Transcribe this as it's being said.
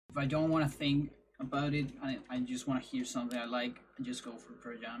If I don't want to think about it, I just want to hear something I like, I just go for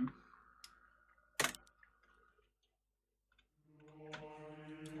Per Jam.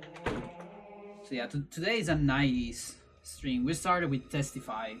 So yeah, today is a 90s stream. We started with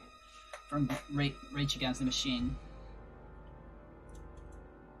Testify from Rage Against the Machine.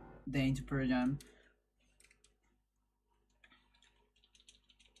 Then into Per Jam.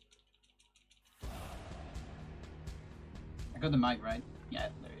 I got the mic right? Yeah,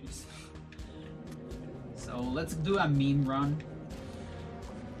 there it is. So let's do a meme run.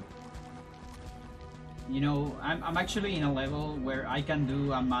 You know, I'm actually in a level where I can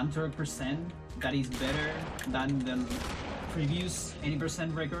do a Mantorok percent that is better than the previous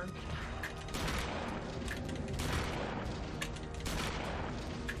 80% record.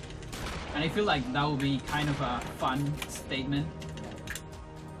 And I feel like that would be kind of a fun statement.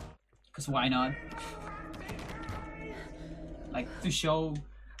 Because why not? Like, to show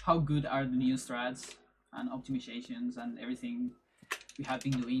how good are the new strats and optimizations and everything we have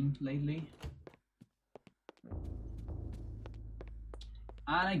been doing lately.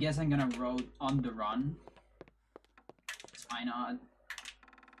 And I guess I'm gonna road on the run. Why not?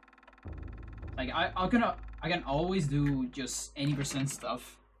 Like I can always do just 80%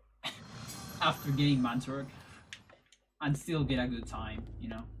 stuff after getting Mantorok and still get a good time, you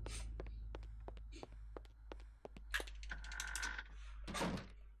know.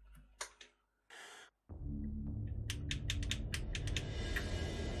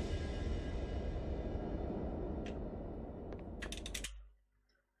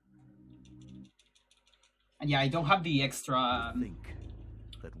 And yeah, I don't have the extra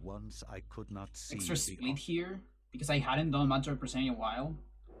that once I could not see extra split here because I hadn't done Mantorok percent in a while.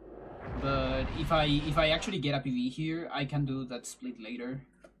 But if I actually get a PV here, I can do that split later.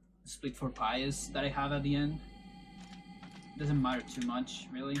 Split for Pious that I have at the end. Doesn't matter too much,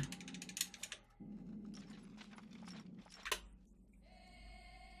 really.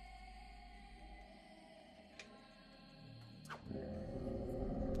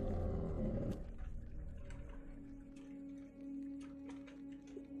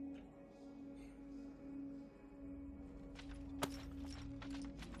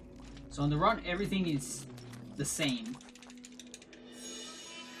 So on the run, everything is the same.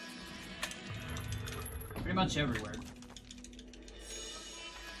 Pretty much everywhere.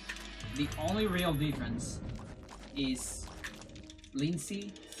 The only real difference is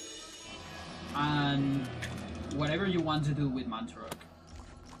Lindsay and whatever you want to do with Mantorok.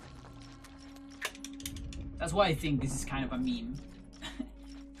 That's why I think this is kind of a meme.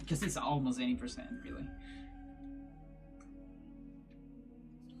 Because it's almost 80%, really.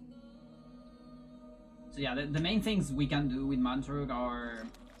 So yeah, the main things we can do with Mantorok are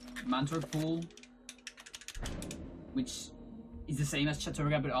Mantorok Pool, which is the same as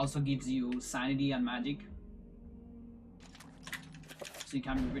Chaturga, but also gives you Sanity and Magic. So it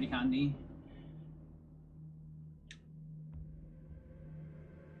can be pretty handy.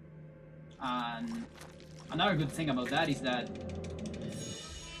 And another good thing about that is that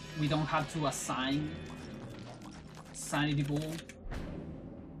we don't have to assign Sanity Pool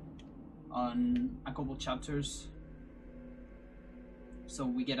on a couple chapters, so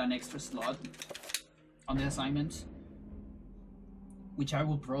we get an extra slot on the assignment, which I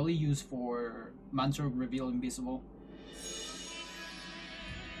will probably use for Mantorok Reveal Invisible.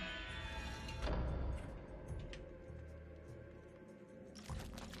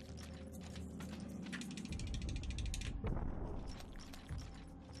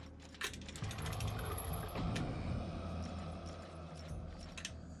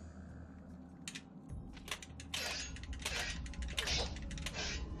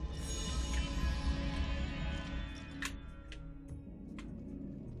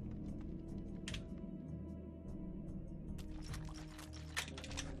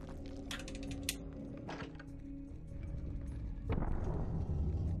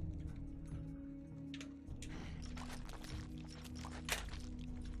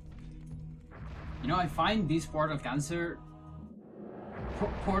 You know, I find this Portal Cancer...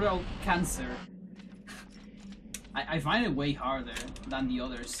 Portal Cancer... I find it way harder than the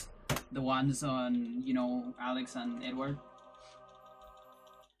others. The ones on, you know, Alex and Edward.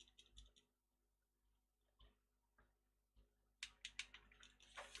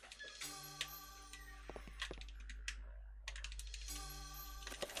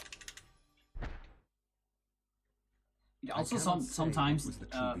 It also sometimes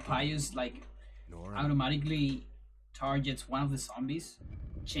Pius like automatically targets one of the zombies,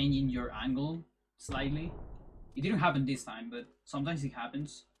 changing your angle slightly. It didn't happen this time, but sometimes it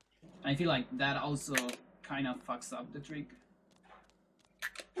happens. And I feel like that also kind of fucks up the trick.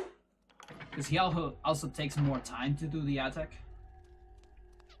 Because he also takes more time to do the attack.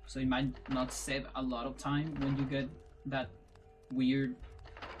 So it might not save a lot of time when you get that weird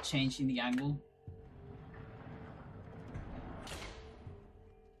change in the angle.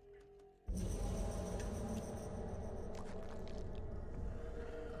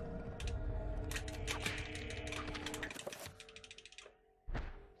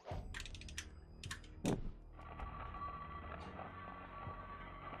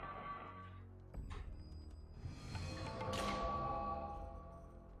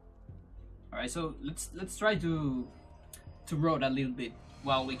 Alright, so let's try to road a little bit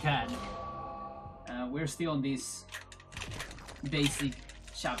while we can. We're still on this basic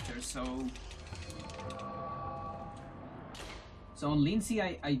chapter, so on Lindsay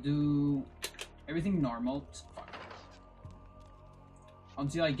I do everything normal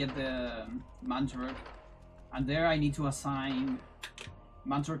until I get the Mantorok, and there I need to assign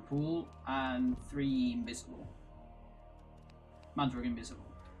Mantorok Pool and 3 Invisible. Mantorok Invisible.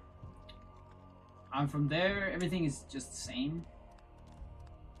 And from there, everything is just the same.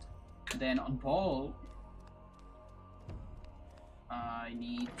 Then on Paul, I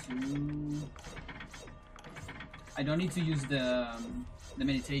don't need to use the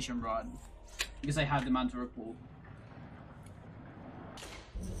meditation rod because I have the Mantorok Pool.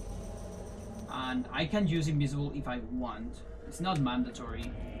 And I can use Invisible if I want. It's not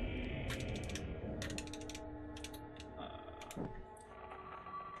mandatory.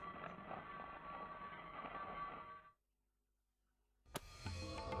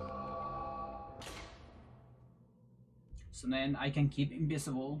 So then I can keep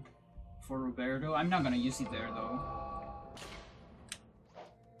Invisible for Roberto. I'm not gonna use it there though.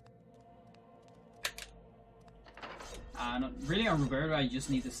 Really on Roberto I just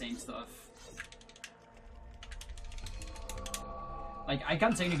need the same stuff. Like I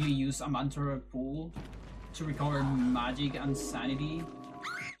can technically use a Mantorok Pool to recover magic and sanity.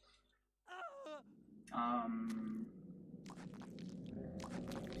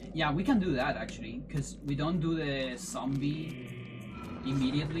 Yeah, we can do that actually, because we don't do the zombie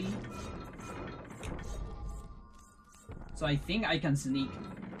immediately. So I think I can sneak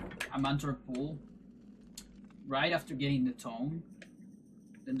a Mantorok Pool right after getting the tome,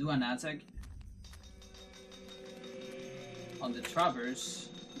 then do an attack on the traverse,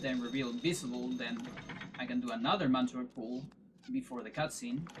 then reveal Invisible, then I can do another Mantorok Pool before the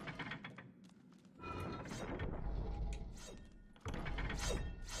cutscene.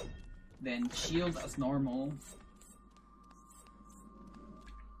 Then shield as normal.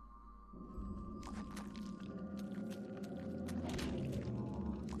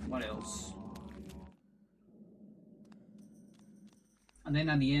 What else? And then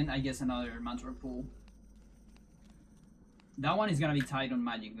at the end, I guess another Mantorok Pool. That one is gonna be tight on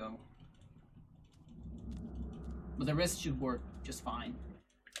magic though. But the rest should work just fine.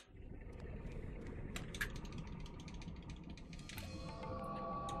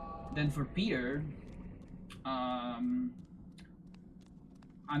 Then for Peter, I'm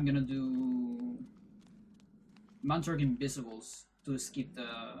gonna do Mantorok Invisibles to skip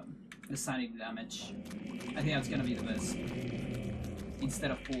the sanity damage. I think that's gonna be the best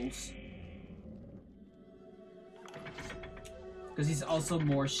instead of pools, because he's also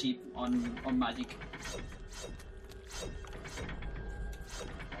more cheap on magic.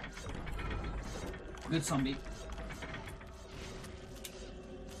 Good zombie.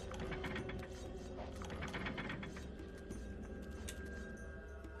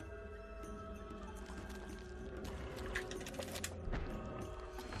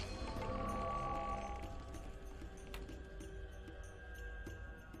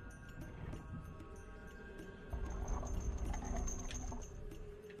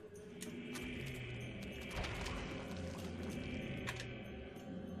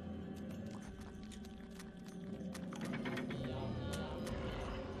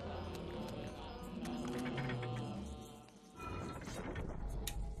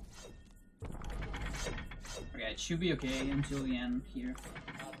 Okay, it should be okay until the end here.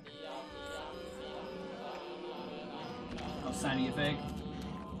 Oh, sanity effect.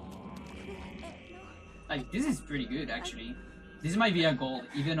 Like, this is pretty good actually. This might be a gold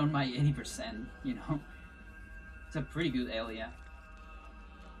even on my 80%, you know? It's a pretty good area.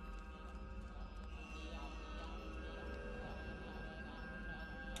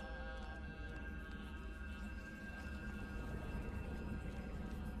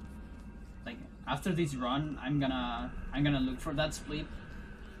 After this run, I'm gonna look for that split,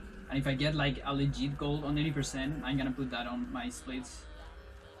 and if I get like a legit gold on 80%, I'm gonna put that on my splits.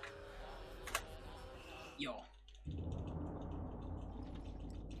 Yo.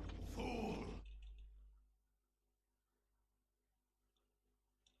 Fool!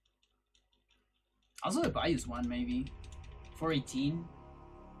 Also the bias one maybe. 418.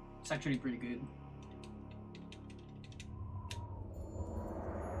 It's actually pretty good.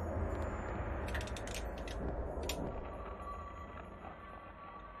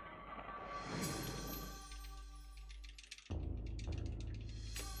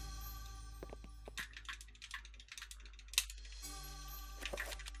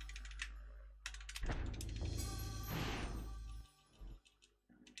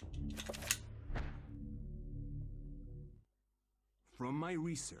 From my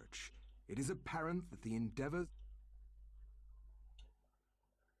research, it is apparent that the endeavors...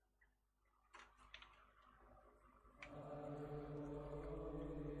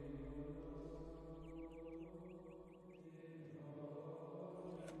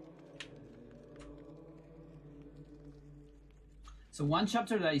 So one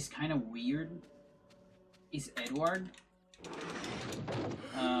chapter that is kind of weird is Edward.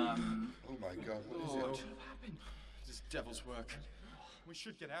 Oh my god, what is it? What happened? This devil's work. We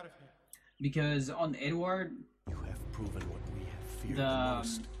should get out of here. Because on Edward, You have proven what we have feared the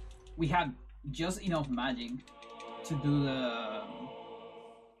most. we had just enough magic to do the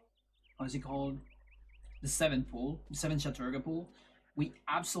what is it called? The 7 pool, the 7 Chaturga pool. We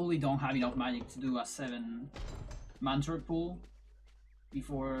absolutely don't have enough magic to do a 7 Mantorok pool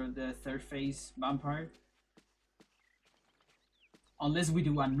before the 3rd phase vampire. Unless we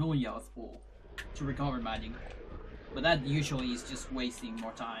do a Noyath pool to recover magic. But that usually is just wasting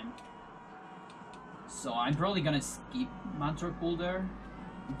more time. So I'm probably gonna skip Mantorok pool there.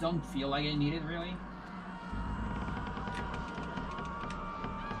 Don't feel like I need it really.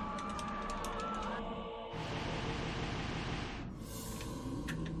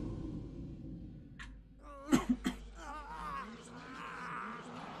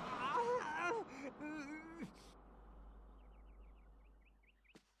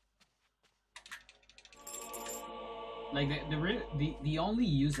 Like the only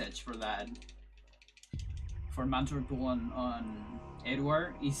usage for that, for Mantorok pool on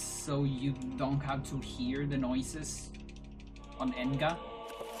Edward, is so you don't have to hear the noises on Enga.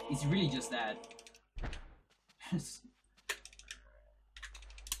 It's really just that.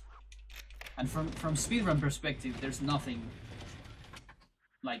 And from speedrun perspective, there's nothing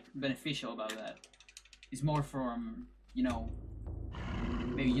like beneficial about that. It's more from, you know,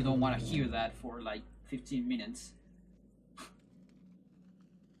 maybe you don't want to hear that for like 15 minutes.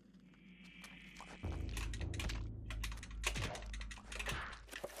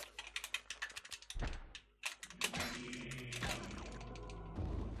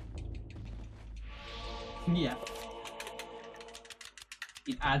 Yeah.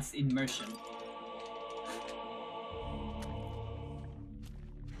 It adds immersion.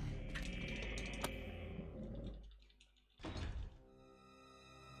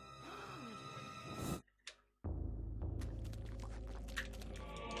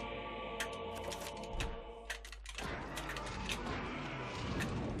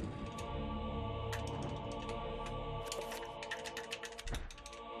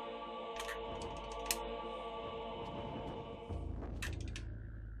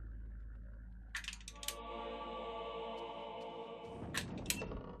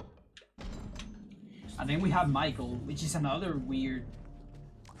 And then we have Michael, which is another weird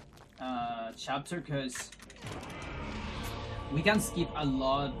chapter because we can skip a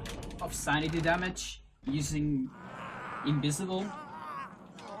lot of sanity damage using invisible.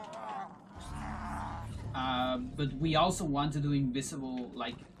 But we also want to do invisible,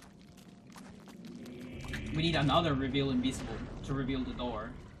 like we need another reveal invisible to reveal the door.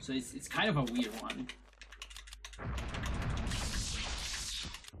 So it's kind of a weird one.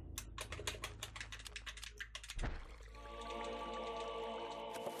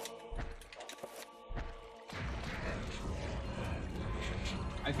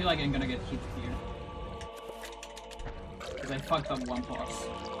 I feel like I'm gonna get hit here. Because I fucked up one boss.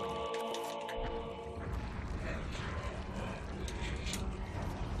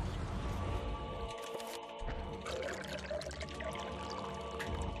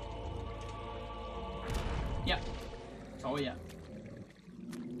 Yeah. Oh yeah.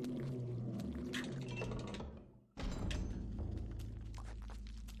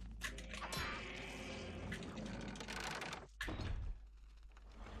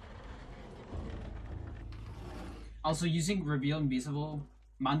 Also, using Reveal Invisible,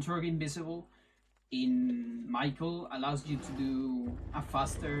 Mantorok Invisible in Michael allows you to do a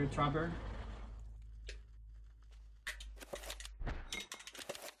faster trapper.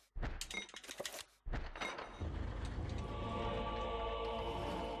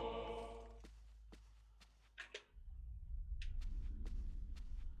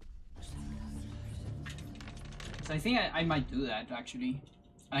 So I think I might do that actually.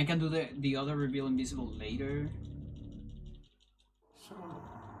 And I can do the other reveal invisible later.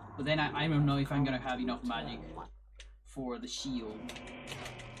 But then I don't know if I'm gonna have enough magic for the shield.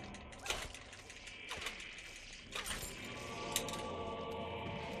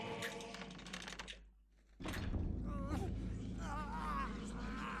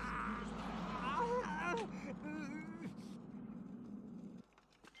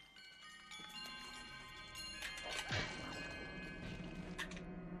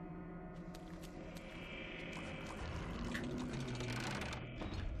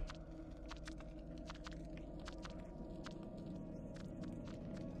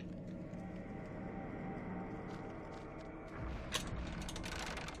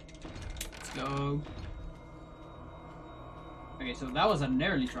 Go. Okay, so that was an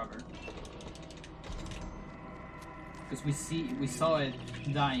early trigger. Because we saw it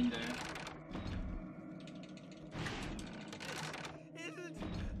dying there. Isn't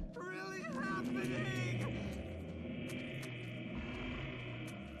really happening.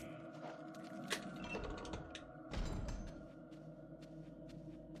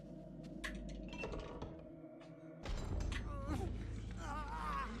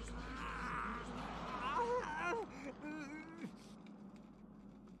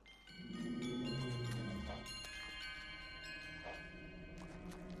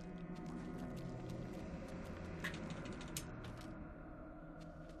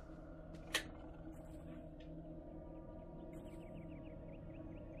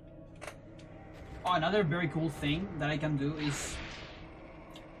 Oh, another very cool thing that I can do is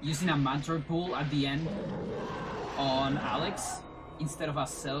using a Mantorok pool at the end on Alex instead of a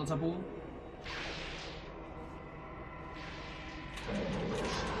Celta pool.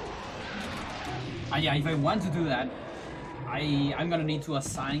 And yeah, if I want to do that, I'm gonna need to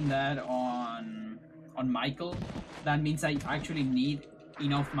assign that on Michael. That means I actually need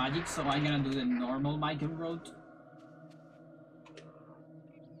enough magic, so I'm gonna do the normal Michael route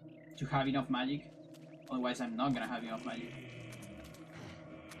to have enough magic. Otherwise, I'm not gonna have enough magic.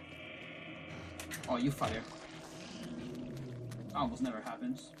 Oh, you fire. Almost never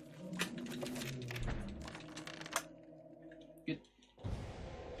happens. Good.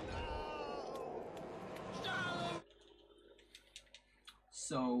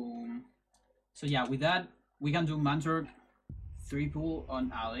 So yeah, with that, we can do Mantorok 3 pool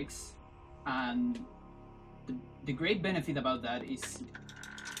on Alex, and the great benefit about that is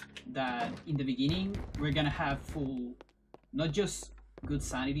that in the beginning we're gonna have full, not just good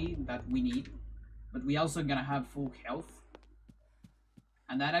sanity that we need, but we also gonna have full health,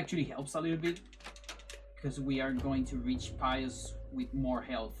 and that actually helps a little bit because we are going to reach Pious with more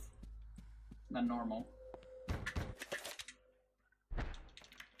health than normal.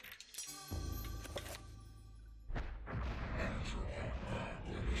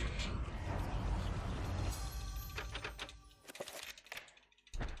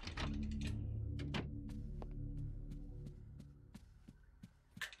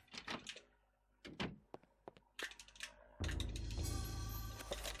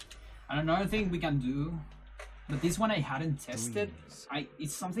 And another thing we can do, but this one I hadn't tested,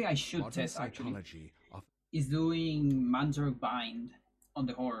 it's something I should test actually, is doing Mantorok Bind on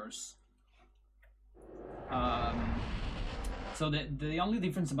the horrors. So the only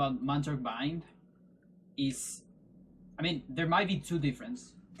difference about Mantorok Bind is, I mean, there might be two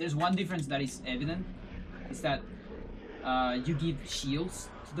differences. There's one difference that is evident, is that you give shields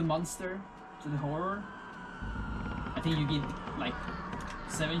to the monster, to the horror. I think you give like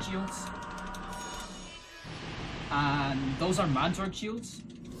 7 shields, and those are Mantorok shields,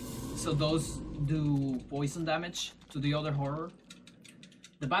 so those do poison damage to the other horror.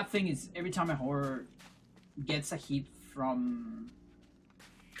 The bad thing is every time a horror gets a hit from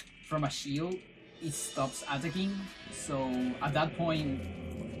a shield, it stops attacking, so at that point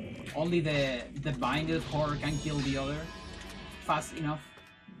only the binded horror can kill the other fast enough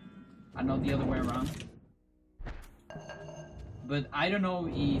and not the other way around. But I don't know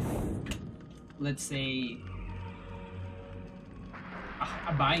if, let's say,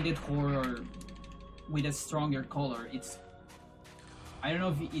 a binded horror with a stronger color, I don't know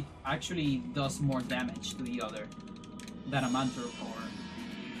if it actually does more damage to the other than a Mantorok horror.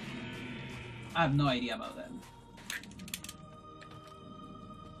 I have no idea about that.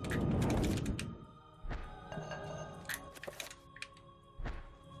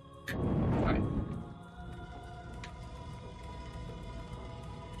 Okay.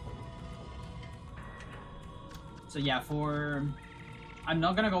 So yeah, I'm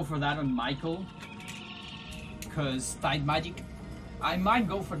not gonna go for that on Michael, because Tide Magic. I might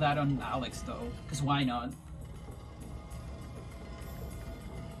go for that on Alex though, because why not?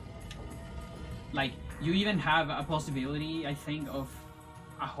 Like, you even have a possibility, I think, of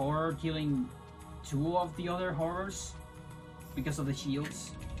a horror killing 2 of the other horrors because of the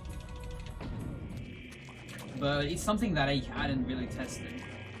shields. But it's something that I hadn't really tested.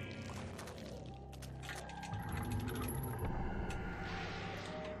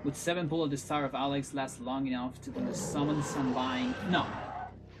 Would 7 pull at the Star of Alex last long enough to summon Sunvine? No.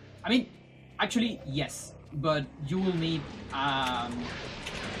 I mean, actually, yes. But you will need,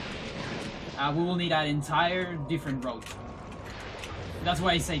 we will need an entire different road. That's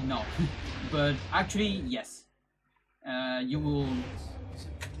why I say no. But actually, yes. You will...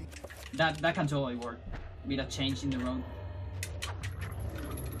 That can totally work. With a change in the road.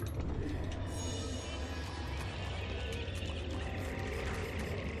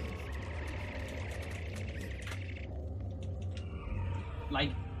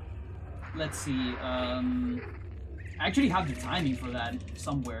 Like, let's see, I actually have the timing for that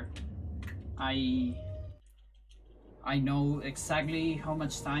somewhere. I know exactly how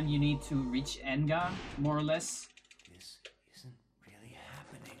much time you need to reach Enga, more or less. This isn't really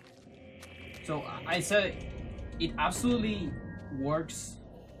happening. So I said it absolutely works,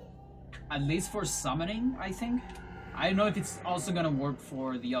 at least for summoning, I think. I don't know if it's also gonna work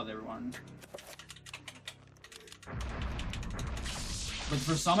for the other one. But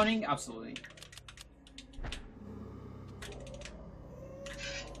for summoning, absolutely.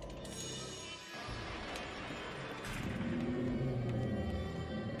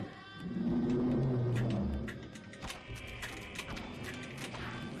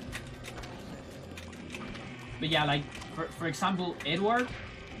 But yeah, like, for example, Edward,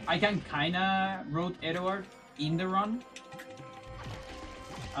 I can kinda route Edward in the run.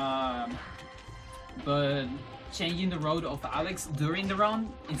 But changing the road of Alex during the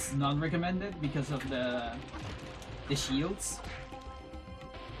run, it's not recommended because of the shields.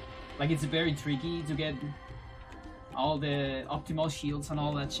 Like, it's very tricky to get all the optimal shields and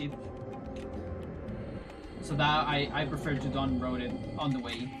all that shit. So that I prefer to don't road it on the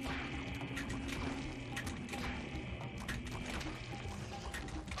way.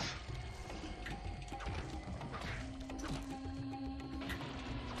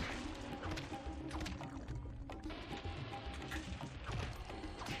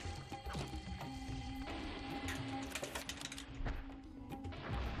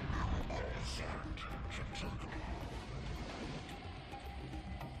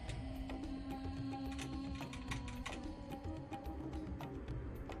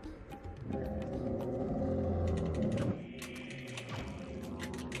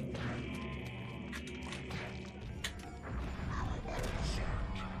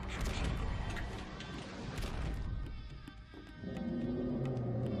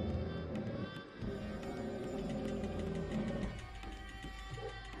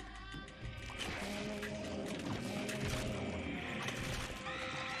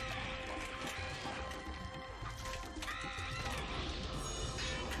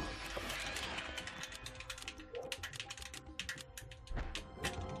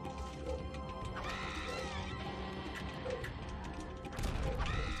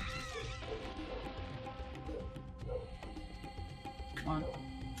 One,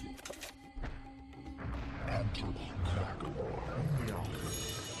 two.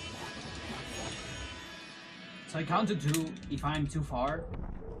 So I count to 2 if I'm too far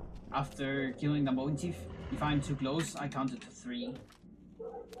after killing the motif. If I'm too close, I counted to 3.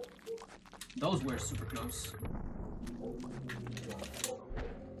 Those were super close.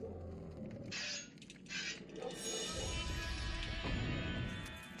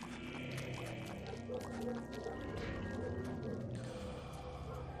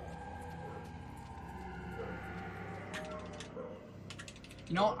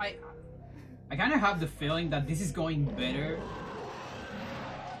 You know, I kind of have the feeling that this is going better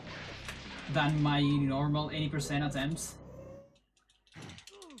than my normal 80% attempts.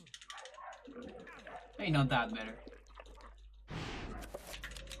 Maybe not that better.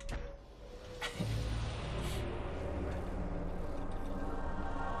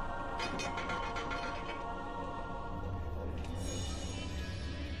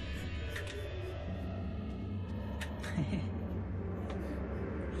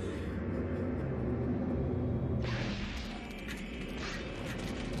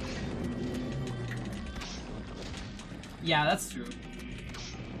 Yeah, that's true.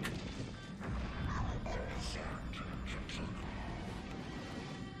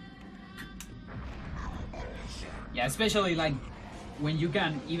 Yeah, especially like when you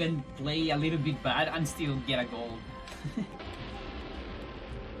can even play a little bit bad and still get a goal.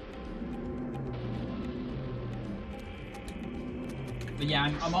 But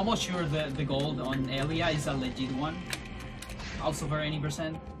yeah, I'm almost sure the gold on Elia is a legit one. Also for any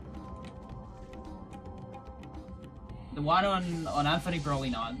percent. The one on Anthony,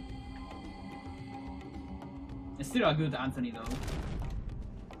 probably not. It's still a good Anthony though.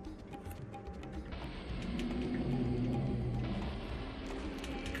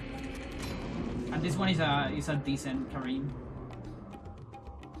 And this one is a decent Kareem.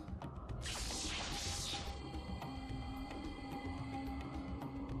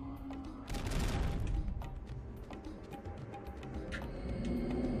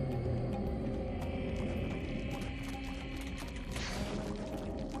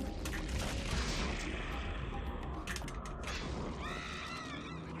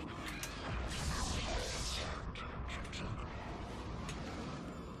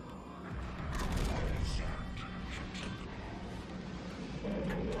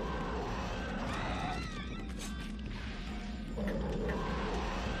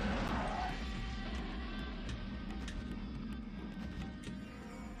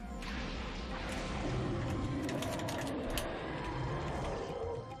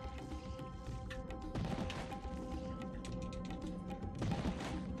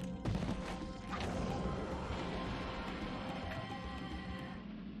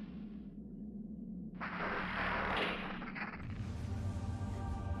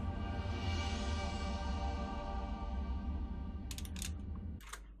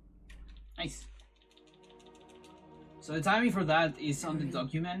 Nice. So the timing for that is on the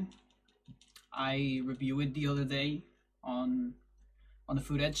document. I reviewed it the other day on the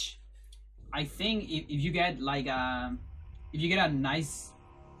footage. I think if you get like a nice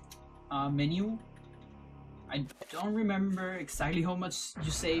menu, I don't remember exactly how much you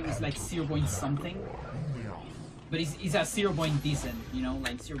save. It's like 0 point something, but it's a 0 point decent, you know,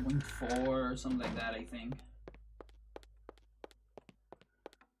 like 0.4 or something like that, I think.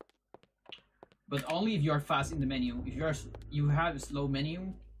 But only if you are fast in the menu. If you have a slow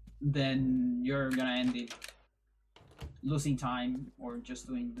menu, then you're gonna end it losing time or just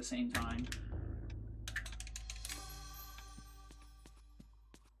doing the same time.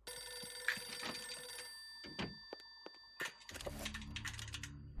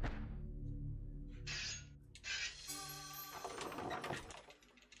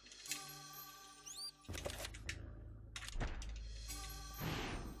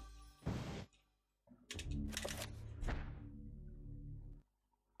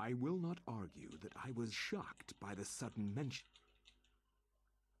 I will not argue that I was shocked by the sudden mention.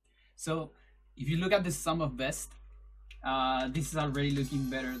 So, if you look at the sum of best, this is already looking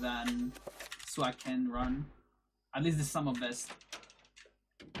better than Swag can run. At least the sum of best.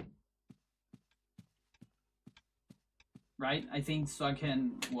 Right? I think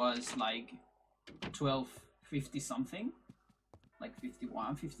Swaghen was like 1250 something. Like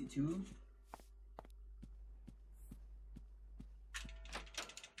 51, 52.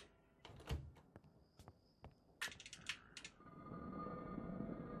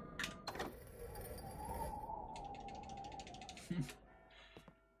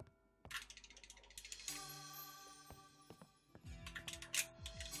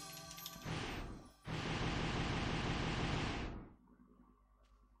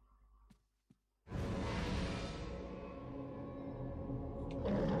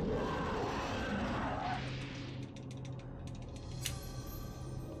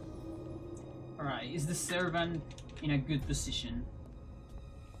 Is the servant in a good position?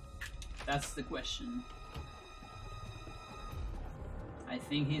 That's the question. I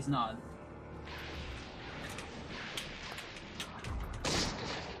think he's not.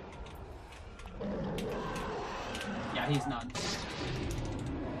 Yeah, he's not.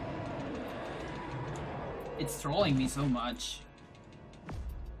 It's trolling me so much.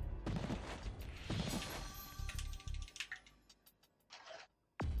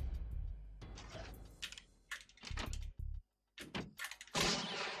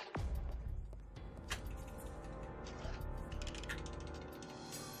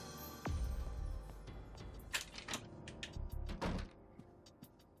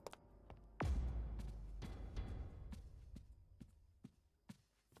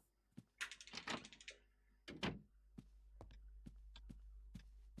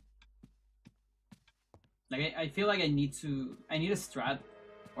 Like I feel like I need a strat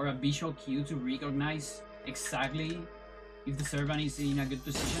or a visual cue to recognize exactly if the servant is in a good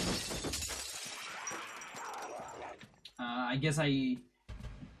position. I guess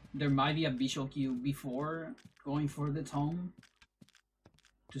there might be a visual cue before going for the tome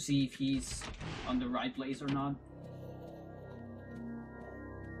to see if he's on the right place or not.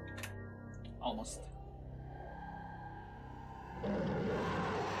 Almost.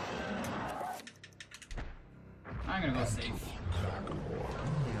 I'm gonna go safe.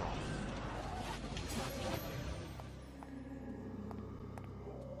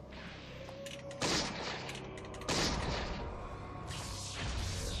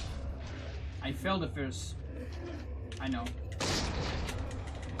 I failed the first. I know.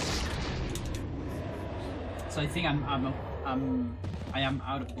 So I think I am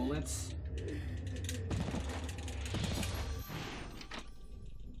out of bullets.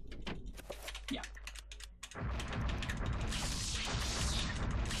 Yeah.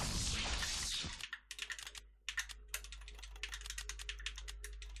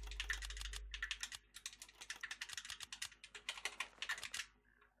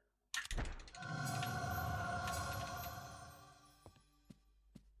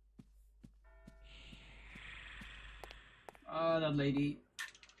 That lady.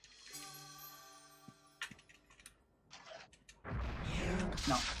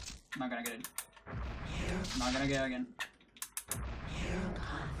 No, not gonna get it. Not gonna get it again.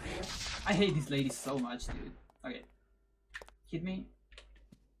 I hate this lady so much, dude. Okay. Hit me.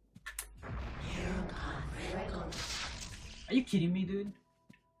 Are you kidding me, dude?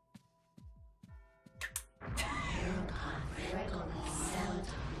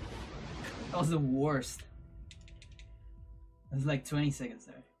 That was the worst. It was like 20 seconds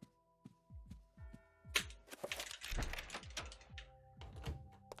there.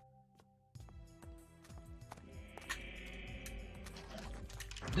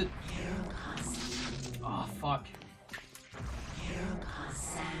 Dude. Oh, fuck.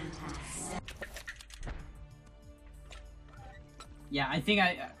 Yeah, I think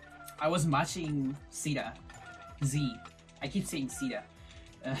I was matching Sita. Z. I keep saying Sita.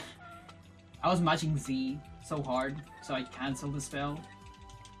 I was matching Z so hard, so I canceled the spell.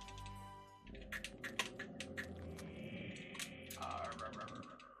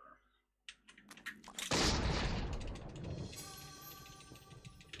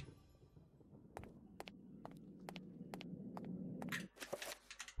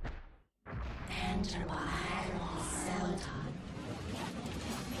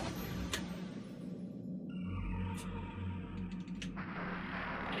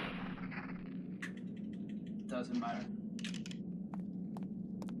 Doesn't matter.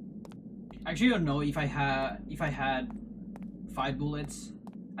 I actually don't know if I had 5 bullets.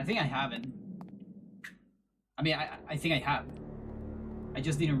 I think I haven't. I mean, I think I have. I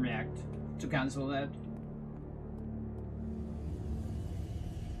just didn't react to cancel that.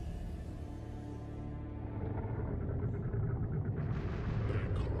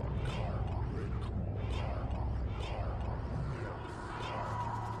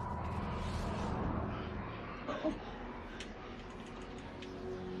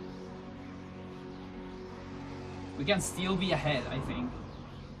 We can still be ahead, I think.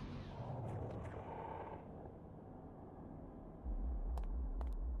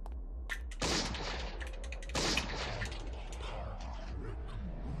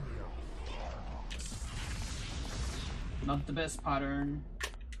 Not the best pattern.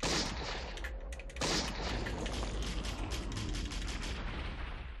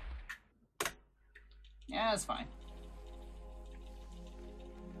 Yeah, that's fine.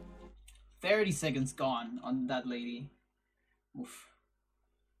 30 seconds gone on that lady. Oof.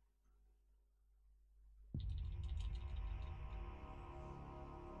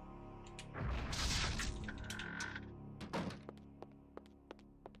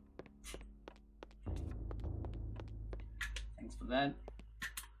 Thanks for that.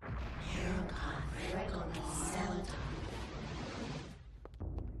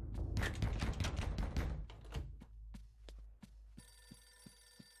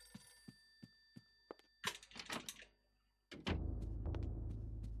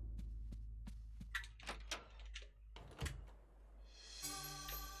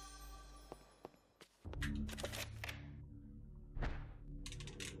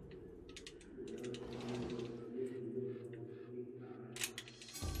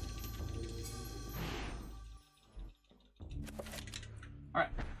 Alright,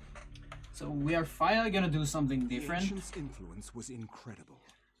 so we are finally gonna do something different. The ancient's influence was incredible.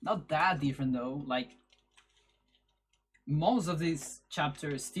 Not that different though, like most of this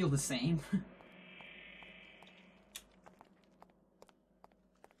chapter is still the same.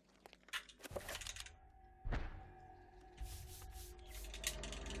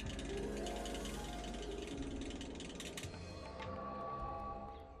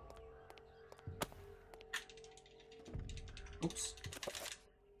 Oops.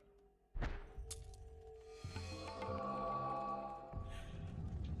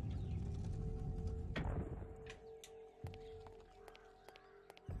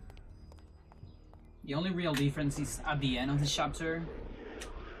 The only real difference is at the end of the chapter.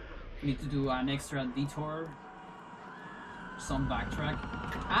 We need to do an extra detour, some backtrack,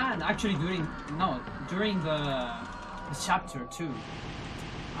 and actually during the chapter too.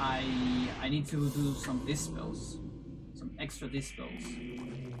 I need to do some dispels, some extra dispels.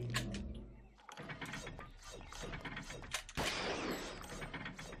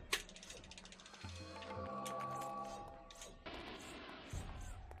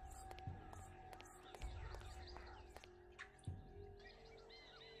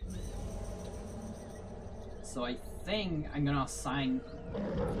 So I think I'm gonna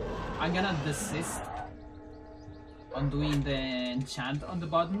desist on doing the enchant on the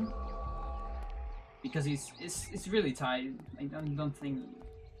button because it's really tight. I don't think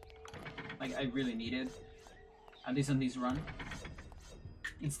like I really need it, at least on this run.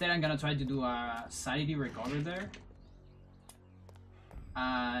 Instead, I'm gonna try to do a sanity recover there,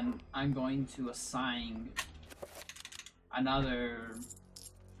 and I'm going to assign another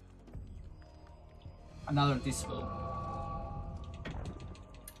dispel,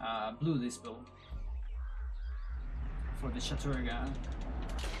 blue dispel for the Chaturga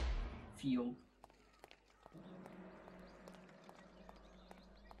field.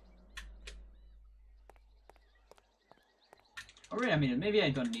 Or wait a minute, maybe I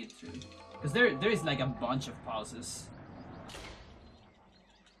don't need to, because there is like a bunch of pauses.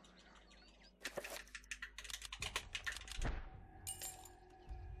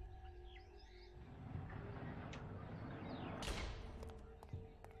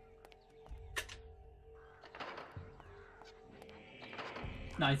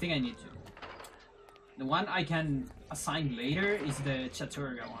 No, I think I need to. The one I can assign later is the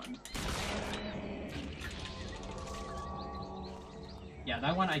Chaturga one. Yeah,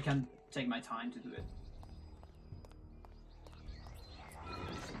 that one I can take my time to do it.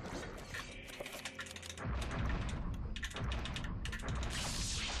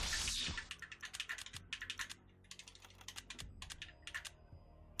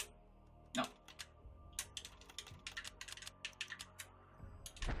 No.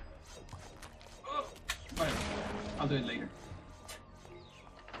 Whatever. I'll do it later.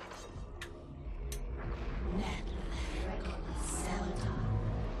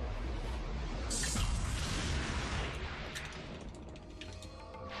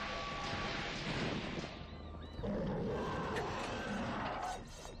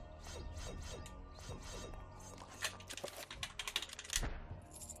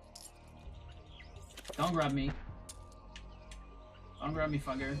 Don't grab me. Don't grab me,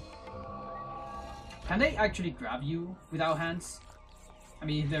 fucker. Can they actually grab you without hands? I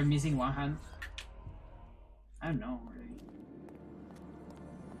mean, if they're missing one hand? I don't know, really.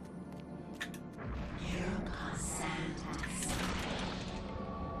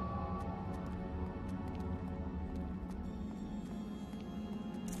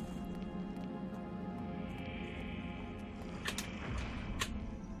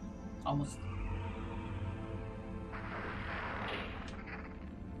 Almost.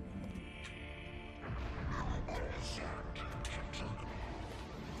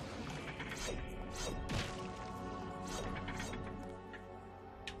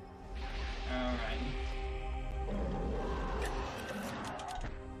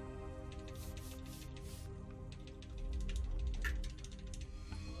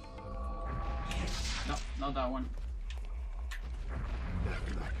 Not that one.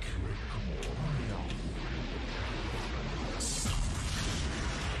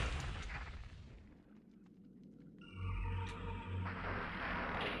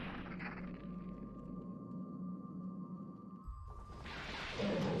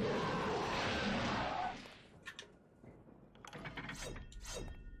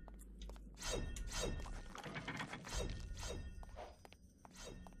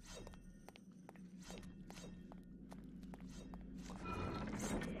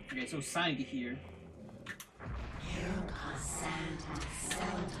 Okay, so Sanity here.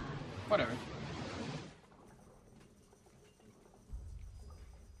 Whatever.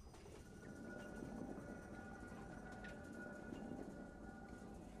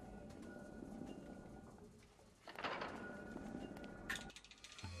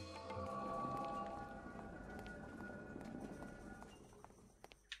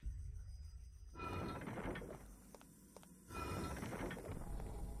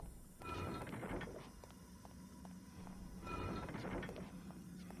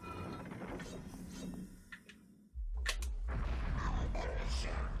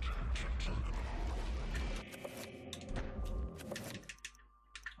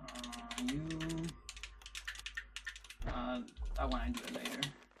 That one I do it later.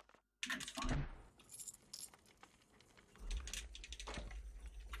 That's fine.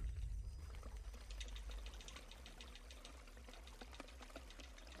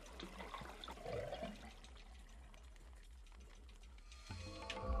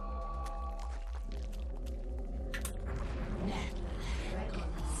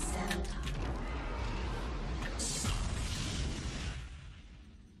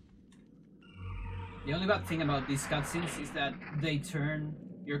 The only bad thing about these cutscenes is that they turn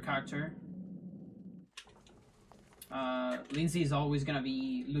your character. Lindsay is always gonna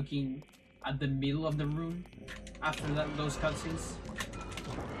be looking at the middle of the room after those cutscenes.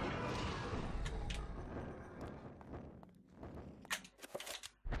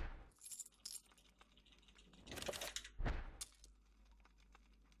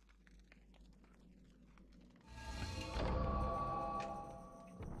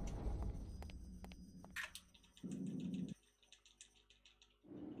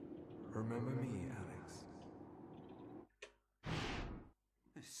 Remember me, Alex.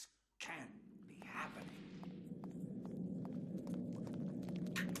 This can't be happening.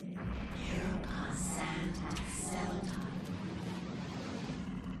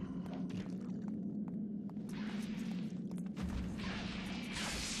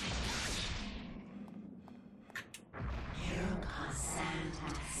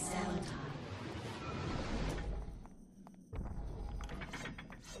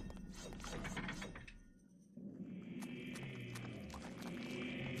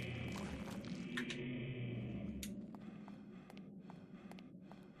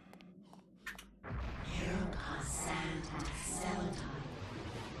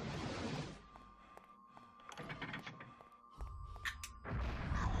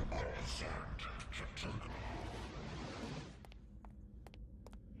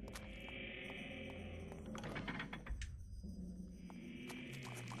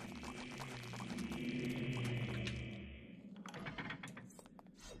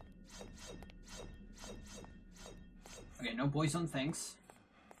 Okay, no poison, thanks.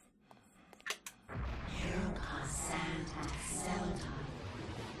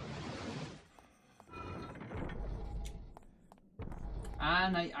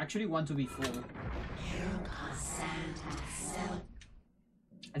 And I actually want to be full.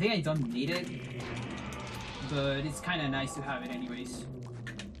 I think I don't need it, but it's kind of nice to have it anyways.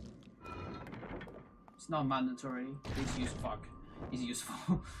 It's not mandatory. It's useful. It's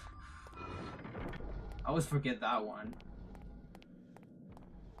useful. I always forget that one.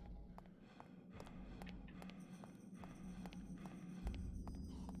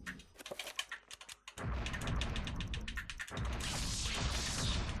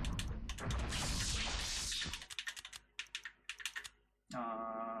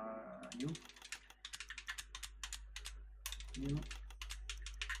 You.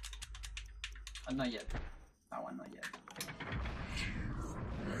 Not yet. That one, not yet.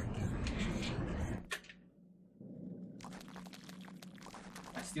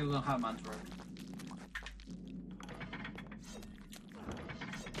 I still don't have Mantorok.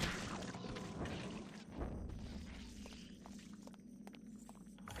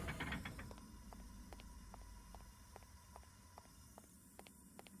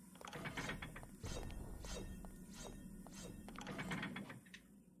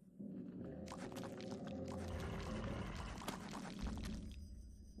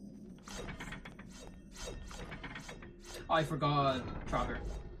 Oh, I forgot Tracker.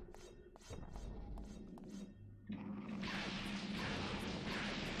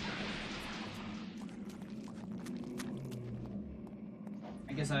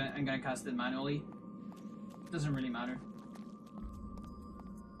 I guess I'm gonna cast it manually. Doesn't really matter.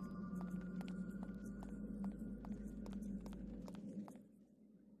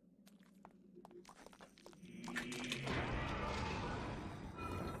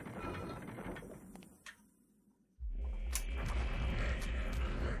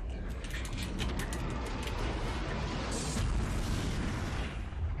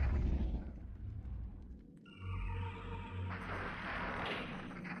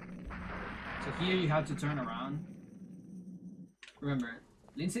 Here you have to turn around. Remember,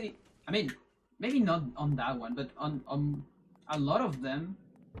 Lindsay, I mean, maybe not on that one, but on a lot of them,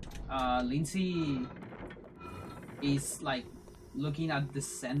 Lindsay is like looking at the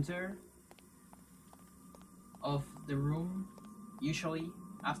center of the room, usually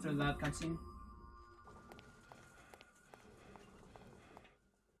after that cutscene.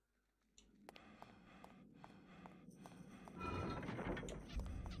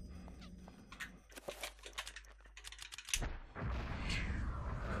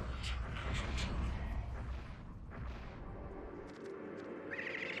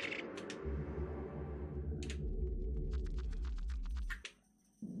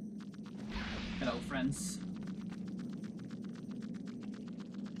 Hello, friends.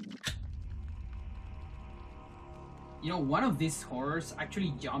 You know, one of these horrors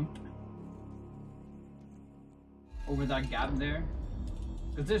actually jumped over that gap there.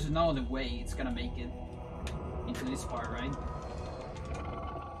 Because there's no other way it's gonna make it into this part, right?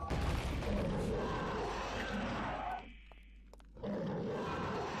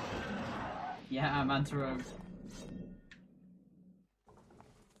 Yeah, Mantorok.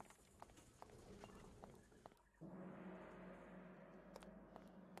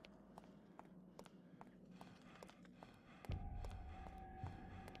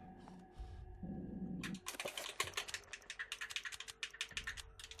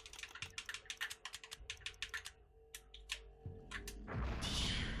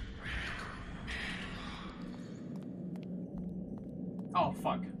 Oh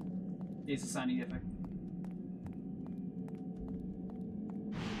fuck. It's a sanity effect.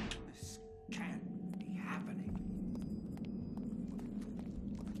 This can't be happening.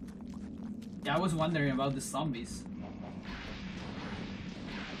 Yeah, I was wondering about the zombies.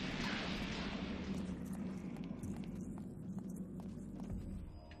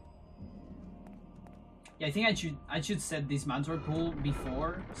 Yeah, I think I should set this Mantorok pool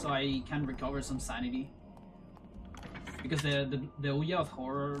before so I can recover some sanity. Because the Ouya of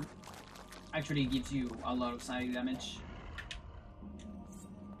Horror actually gives you a lot of sanity damage.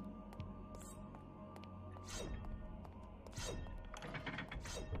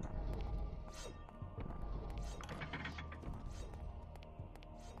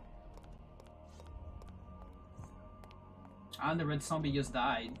 And the red zombie just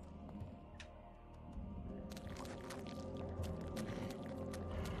died.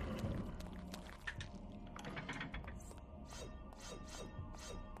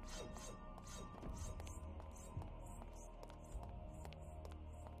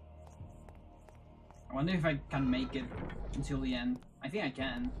 I wonder if I can make it until the end. I think I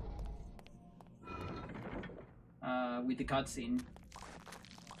can. With the cutscene.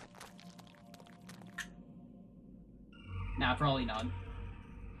 Nah, probably not.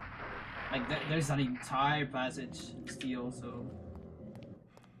 Like, there's an entire passage still, so...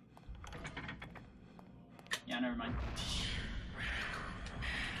 Yeah, never mind.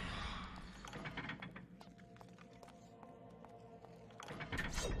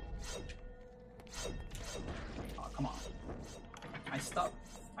 Oh, come on. I stopped.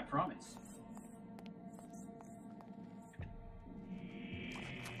 I promise.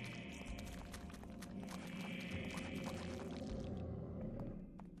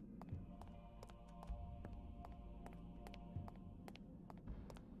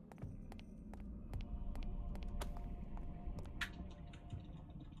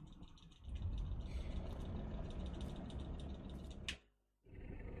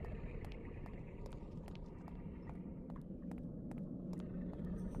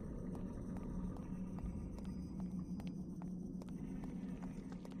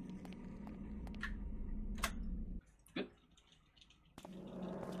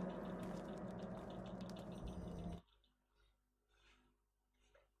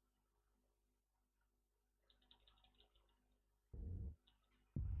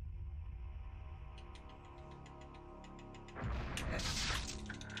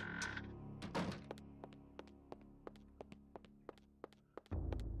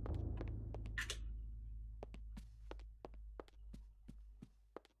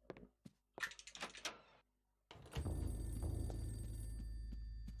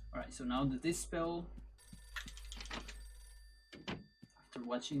 Alright, so now the dispel. After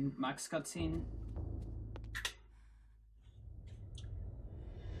watching Max cutscene,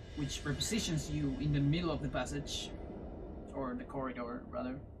 which repositions you in the middle of the passage, or the corridor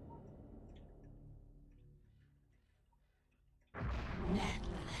rather.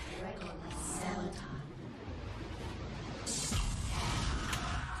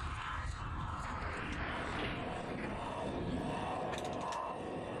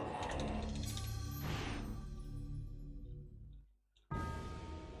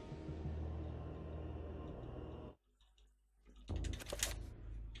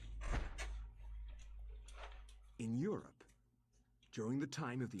 In Europe, during the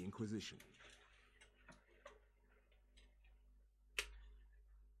time of the Inquisition,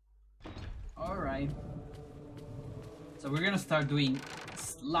 Alright. So we're gonna start doing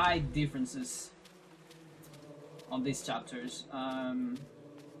slight differences on these chapters.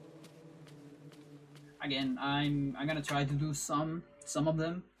 Again, I'm gonna try to do some of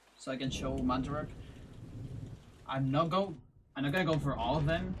them so I can show Mantorok. I'm not gonna go for all of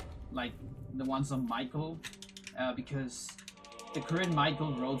them, like the ones on Michael, because the current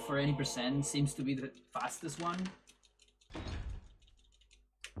Michael road for any percent seems to be the fastest one.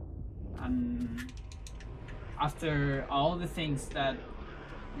 And after all the things that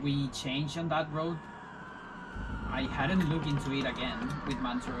we changed on that road, I hadn't looked into it again with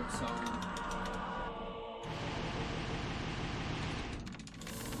Mantorok, so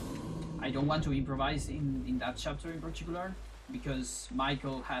I don't want to improvise in that chapter in particular, because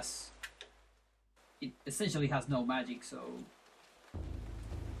Michael has it essentially has no magic, so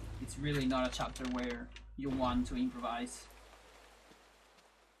it's really not a chapter where you want to improvise.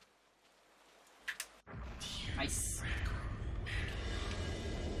 Nice.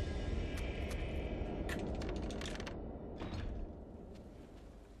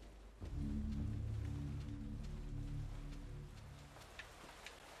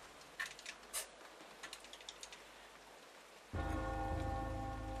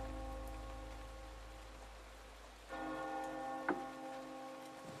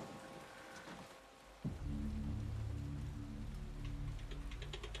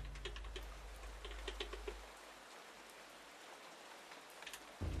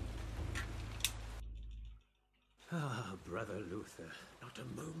 Ah, Brother Luther, not a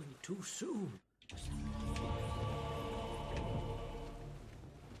moment too soon.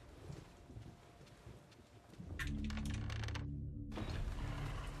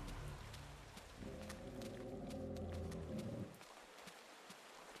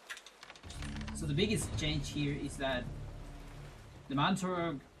 So the biggest change here is that the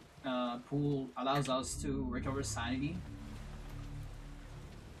Mantorok pool allows us to recover sanity.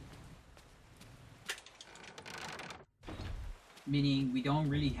 Meaning we don't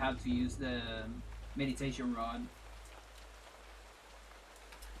really have to use the meditation rod.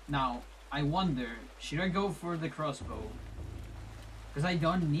 Now, I wonder, should I go for the crossbow? Because I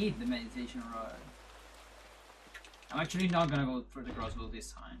don't need the meditation rod. I'm actually not gonna go for the crossbow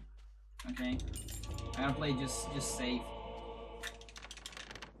this time. Okay? I'm gonna play just safe.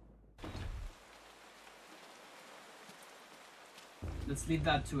 Let's leave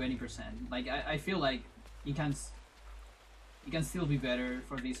that to any percent. Like, I feel like you can still be better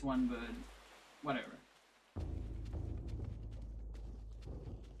for this one, but whatever.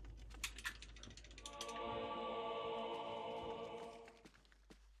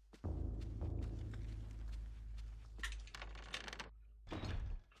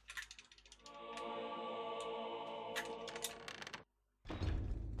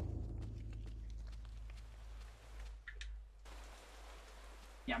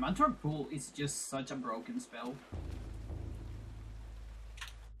 Yeah, Mantorok Pool is just such a broken spell.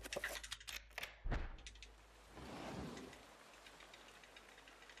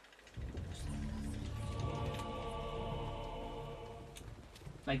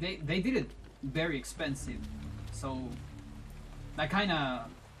 Like, they did it very expensive, so that kind of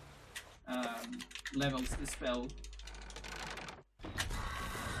levels the spell.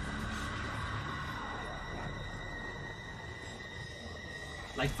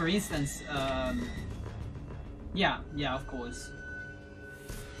 Like, for instance, yeah, of course.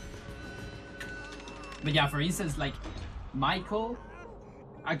 But yeah, for instance, like, Michael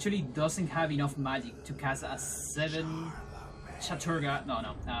actually doesn't have enough magic to cast a 7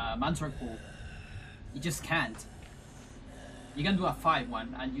 Mantorok Pool. You just can't. You can do a 5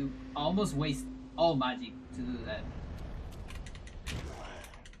 one, and you almost waste all magic to do that.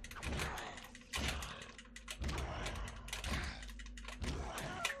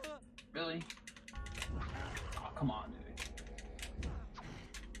 Really? Oh, come on, dude.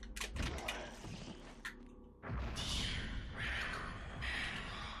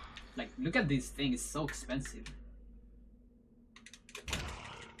 Like, look at this thing, it's so expensive.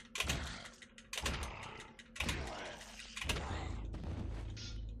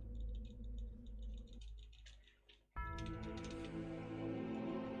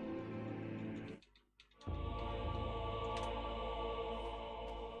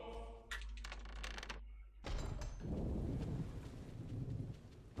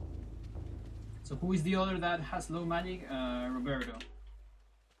 So who is the other that has low magic? Roberto.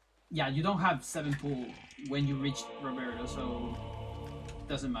 Yeah, you don't have 7 pool when you reach Roberto, so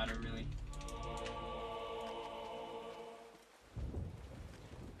doesn't matter really.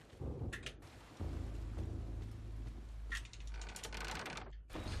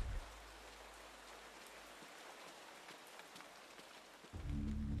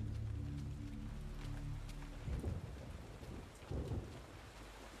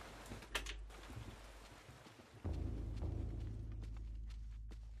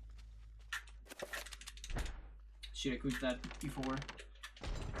 Should have equipped that before.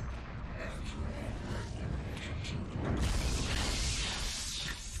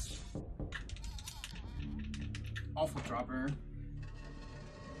 Awful dropper.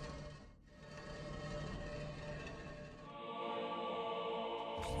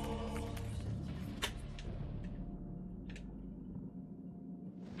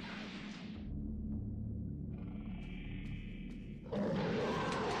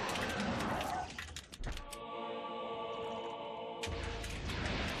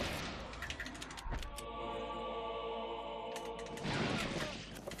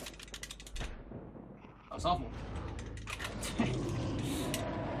 was awful.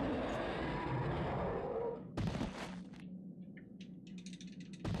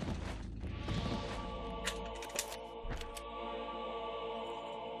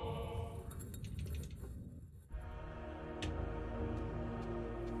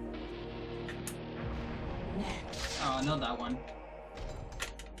 Oh, not that one.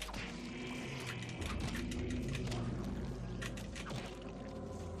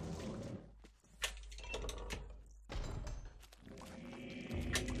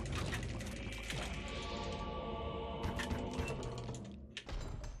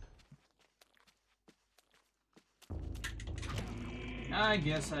 I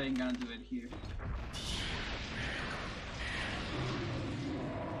guess I ain't gonna do it here.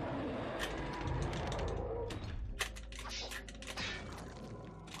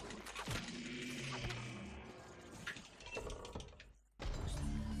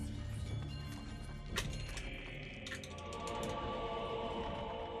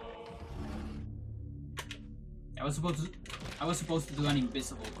 I was supposed to do an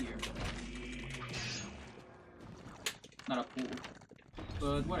invisible here. Not a pool.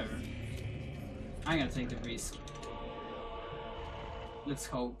 But whatever. I'm gonna take the risk. Let's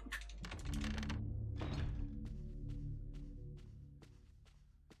hope.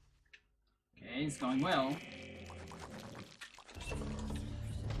 Okay, it's going well.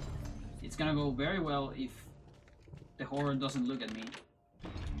 It's gonna go very well if the horror doesn't look at me.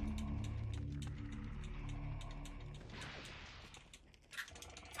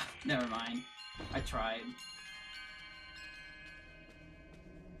 Never mind. I tried.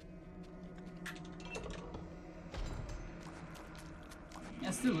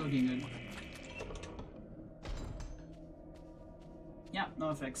 Yeah, still looking good. Yeah, no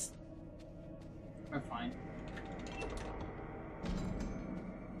effects. We're fine.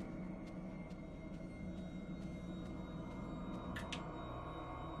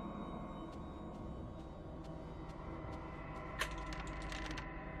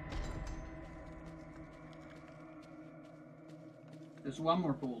 There's one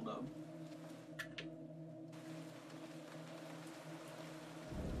more pool though.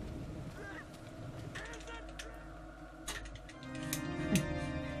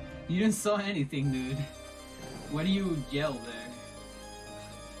 You didn't saw anything, dude. Why do you yell there?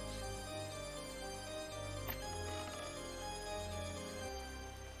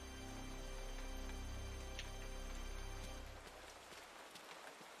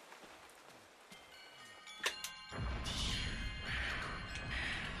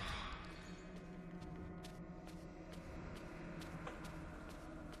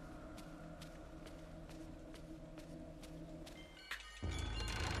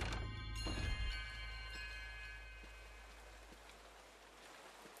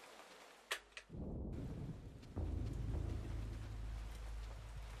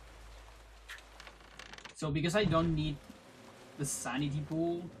 So because I don't need the sanity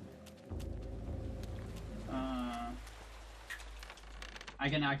pool, I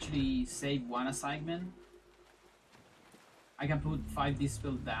can actually save one assignment. I can put 5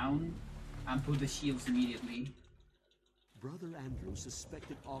 dispel down and put the shields immediately. Brother Andrew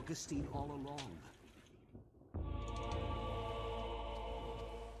suspected Augustine all along.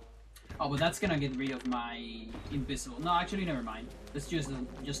 Oh, but that's gonna get rid of my invisible. No, actually, never mind. Let's just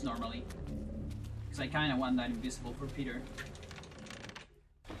normally. Because I kind of want that invisible for Peter.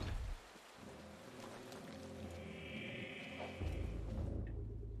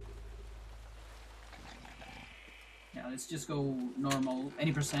 Yeah, let's just go normal,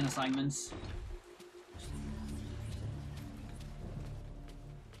 any percent assignments.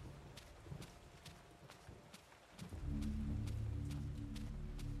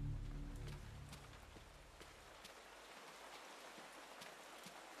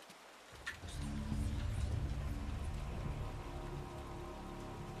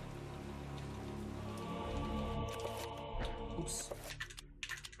 Oops.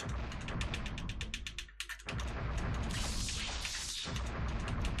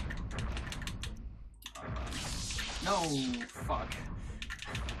 No, fuck.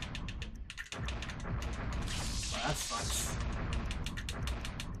 Well, that sucks.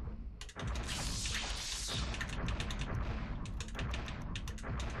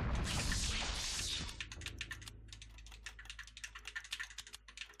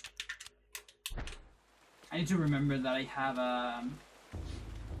 I need to remember that I have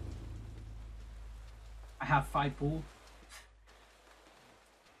 5 pool.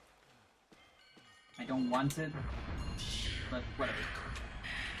 I don't want it, but whatever.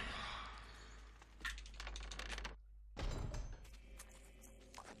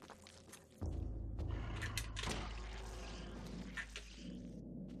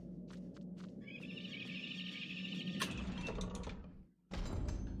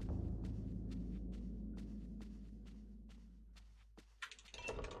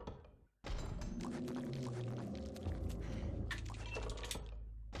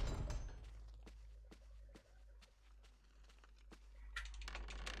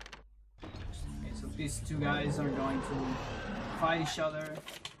 These two guys are going to fight each other.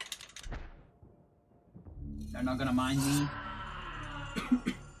 They're not gonna mind me.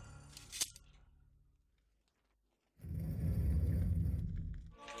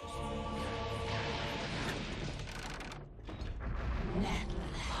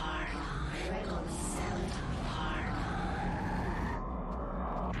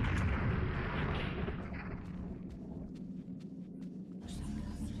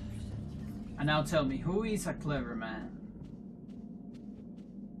 And now tell me, who is a clever man?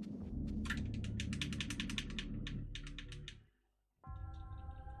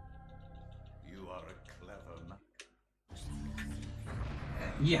 You are a clever man.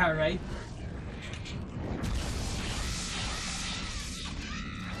 Yeah, right?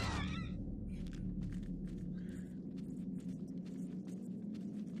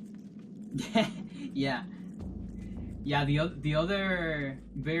 Yeah. Yeah, the other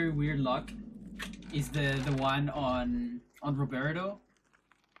very weird luck is the one on Roberto,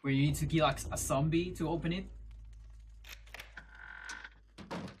 where you need to kill a zombie to open it.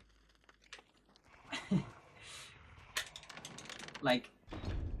 Like,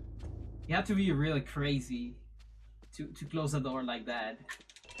 you have to be really crazy to close a door like that.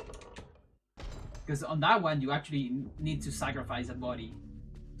 Because on that one, you actually need to sacrifice a body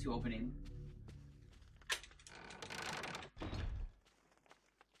to open it.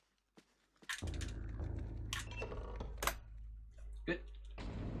 Good.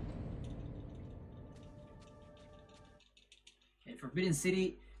 Okay, Forbidden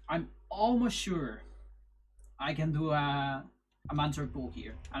City. I'm almost sure I can do a Mantorok pull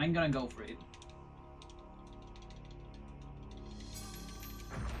here, and I'm gonna go for it.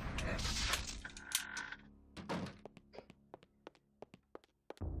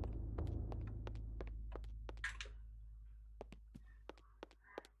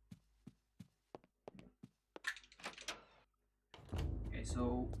 Okay,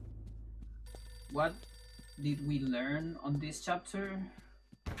 so what did we learn on this chapter?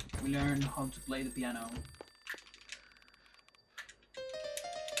 We learned how to play the piano.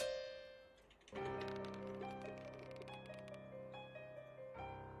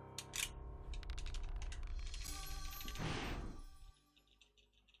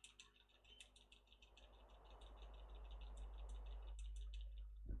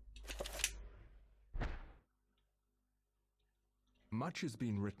 Much has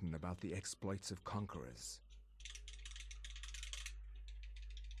been written about the exploits of conquerors.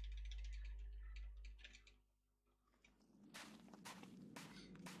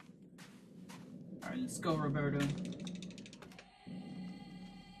 Alright, let's go, Roberto.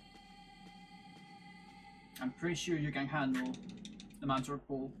 I'm pretty sure you can handle the Mantorok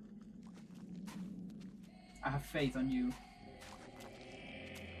pull. I have faith on you.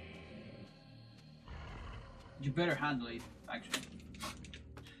 You better handle it, actually.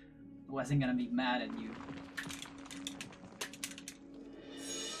 I wasn't gonna be mad at you.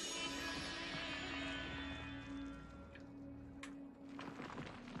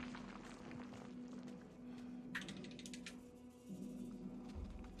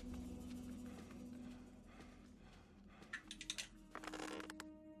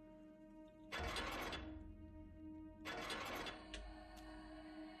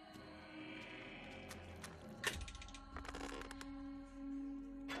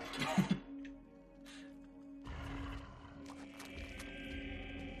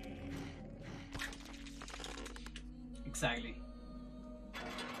 Exactly.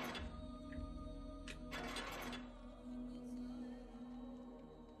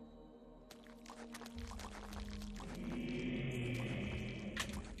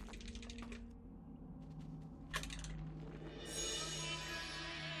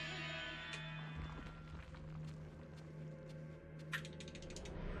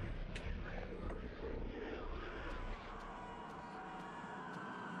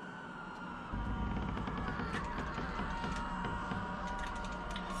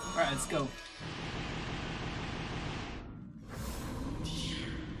 Alright, let's go.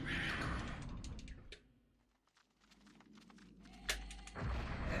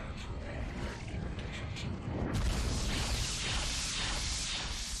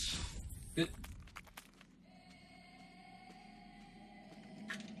 Good.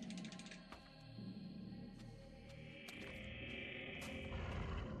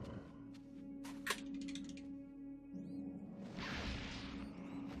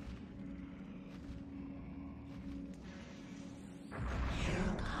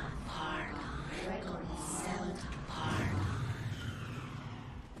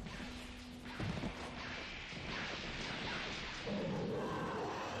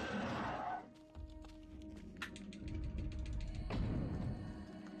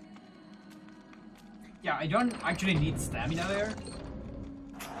 Yeah, I don't actually need stamina there,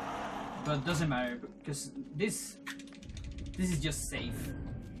 but it doesn't matter because this is just safe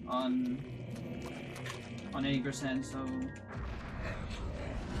on 80%. So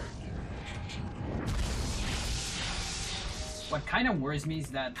what kind of worries me is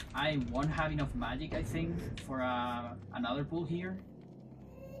that I won't have enough magic, I think, for another pull here.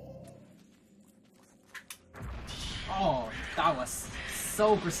 Oh, that was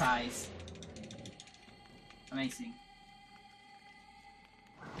so precise. Amazing.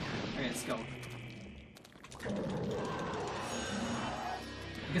 Okay, let's go.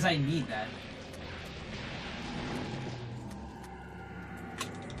 Because I need that.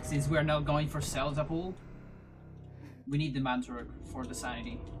 Since we're not going for Zelda pool, we need the Mantorok for the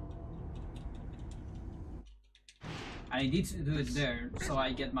Sanity. I need to do it there so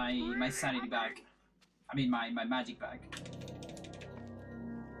I get my Sanity back. I mean my magic back.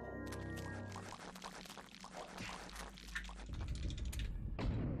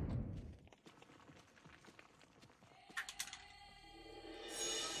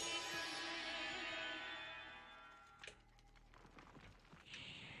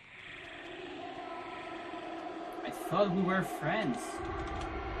 I thought we were friends.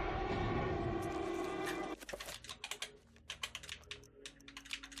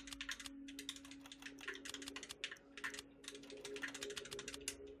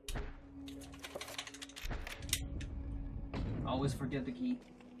 Always forget the key.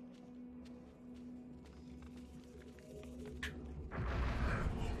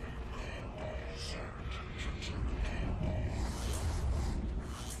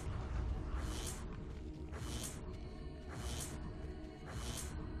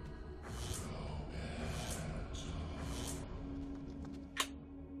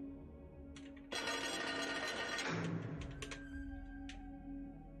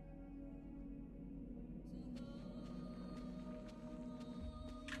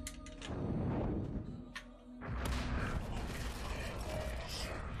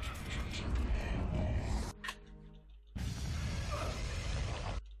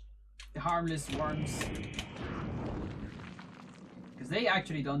 Harmless worms, because they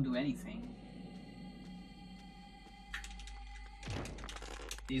actually don't do anything.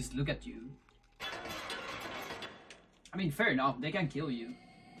 They just look at you. I mean, fair enough, they can kill you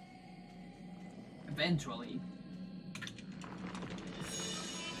eventually,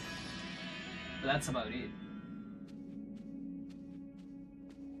 but that's about it.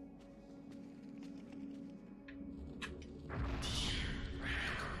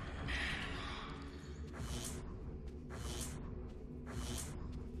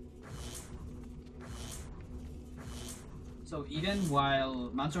 So even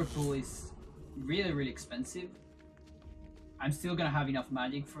while Mantorok pool is really expensive, I'm still gonna have enough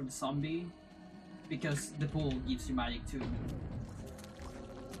magic for the zombie because the pool gives you magic too.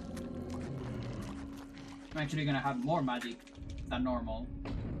 I'm actually gonna have more magic than normal.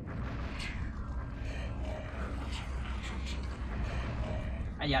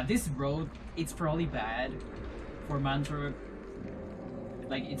 And yeah, this road, it's probably bad for Mantorok.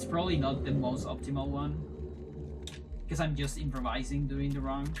 Like, it's probably not the most optimal one. Because I'm just improvising, doing the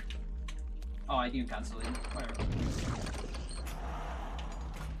wrong. Oh, I didn't cancel it. Whatever.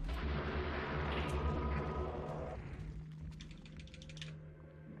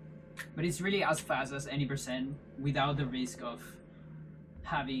 But it's really as fast as any percent without the risk of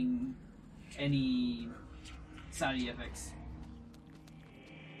having any sanity effects.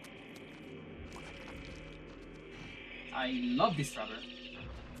 I love this rubber.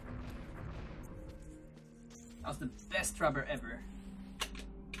 That was the best rubber ever.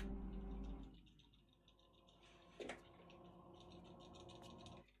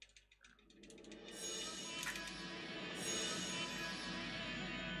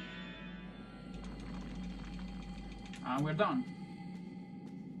 And we're done.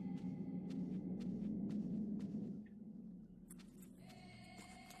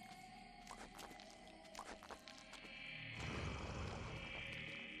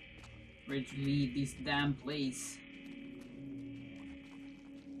 Where to leave this damn place?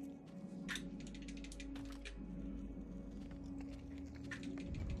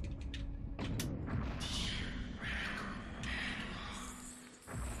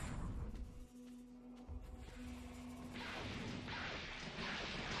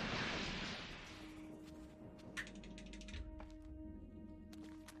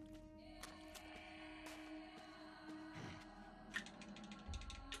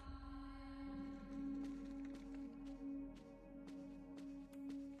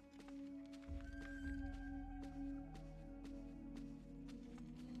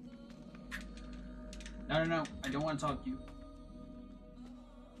 No, I don't want to talk to you.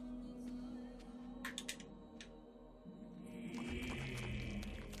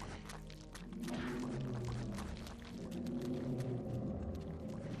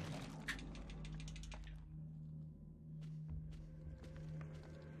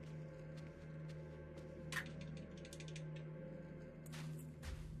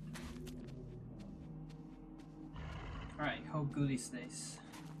 Alright, how good is this?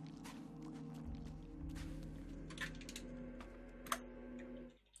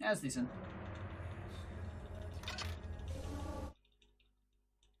 That's decent.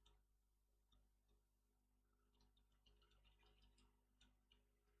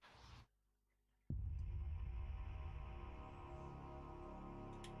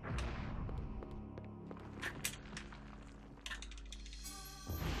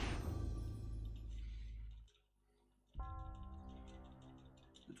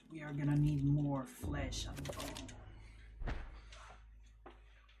 But we are gonna need more flesh and bone.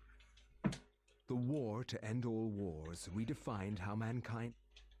 The war to end all wars redefined how mankind...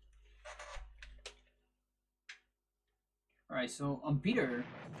 Alright, so on Peter,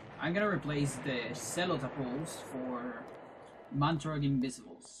 I'm gonna replace the Celotapulls for Mantorok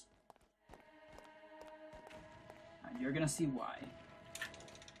Invisibles. And you're gonna see why.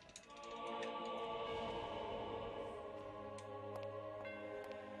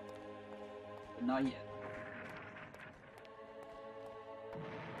 But not yet.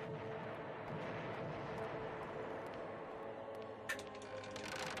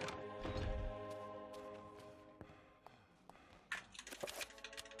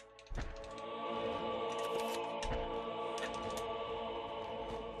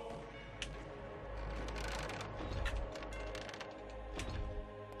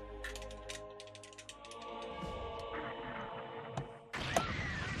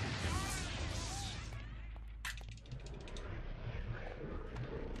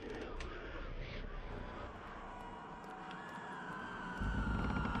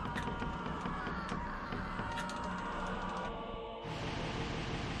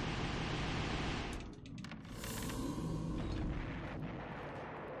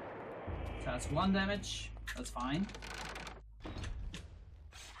 That's 1 damage, that's fine.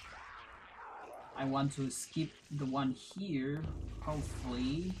 I want to skip the one here,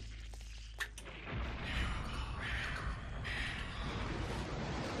 hopefully.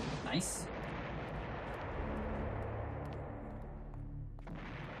 Nice.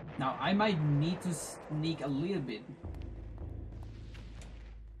 Now I might need to sneak a little bit.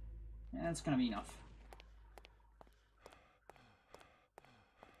 Yeah, that's gonna be enough.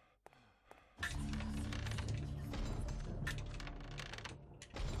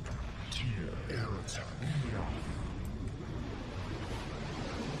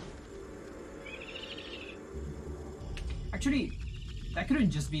 Actually, that couldn't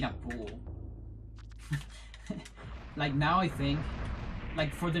just be a pool. Like now I think,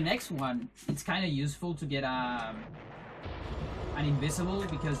 like for the next one, it's kind of useful to get an invisible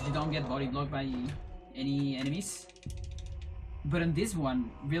because you don't get body blocked by any enemies. But in this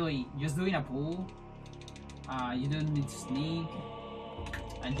one, really, just doing a pull, you don't need to sneak,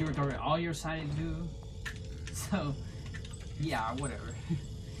 and you recover all your sanity too. So, yeah, whatever.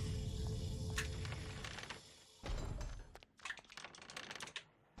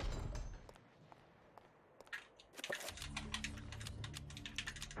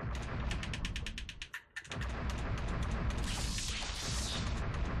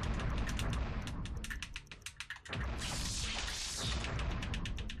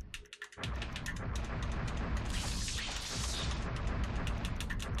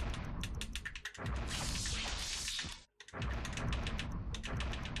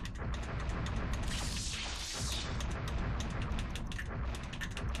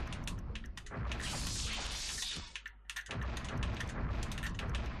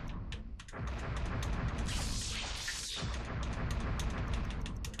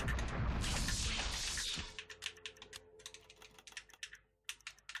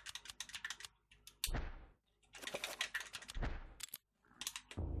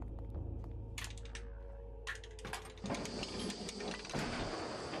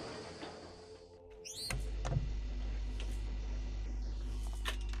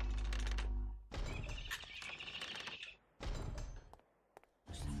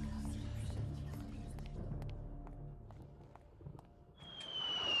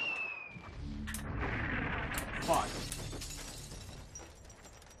 Fuck.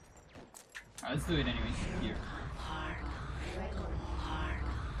 Alright, let's do it anyways. Here.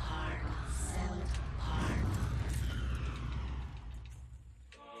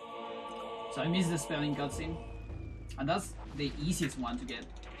 So I missed the spelling cutscene. And that's the easiest one to get,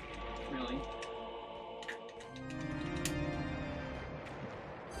 really.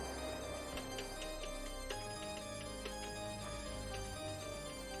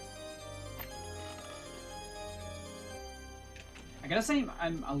 I gotta say,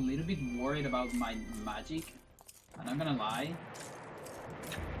 I'm a little bit worried about my magic. I'm not gonna lie.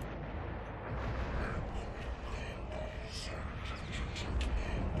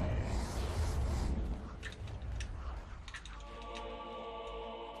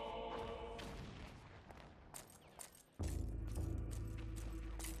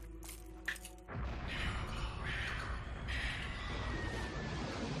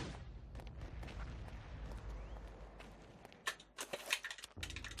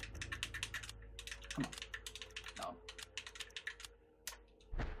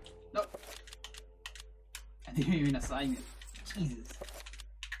 I didn't even assign it. Jesus.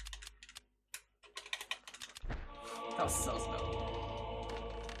 That was so slow.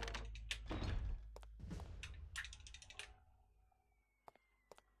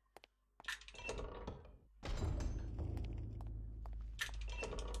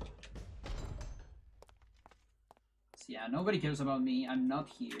 So yeah, nobody cares about me. I'm not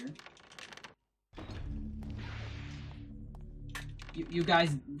here. You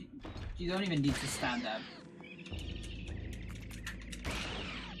guys, you don't even need to stand up.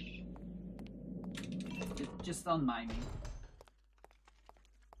 Just don't mind me.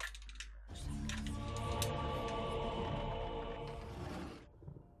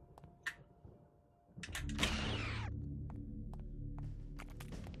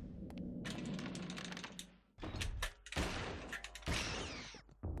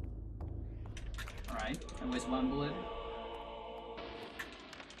 Alright, I waste one bullet.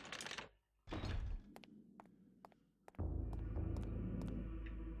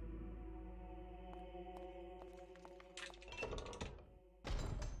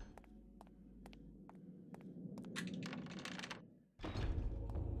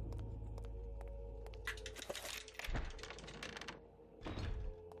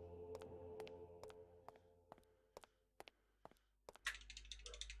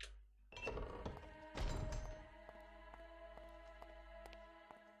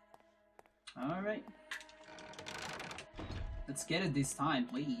 Alright. Let's get it this time,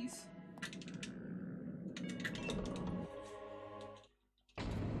 please.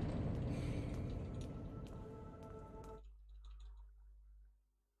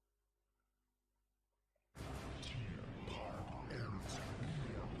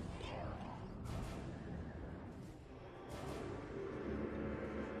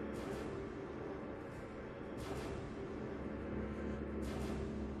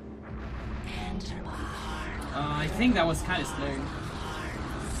 I think that was kind of slow.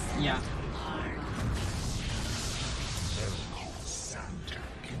 Yeah.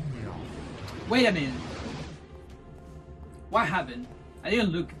 Wait a minute. What happened? I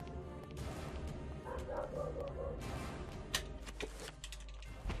didn't look.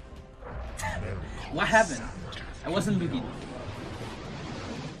 What happened? I wasn't looking.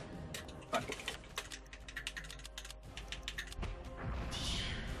 Fuck.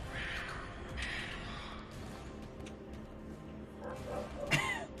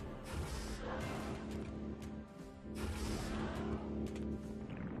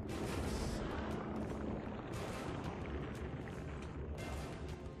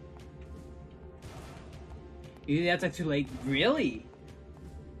 You did the attack too late? Really?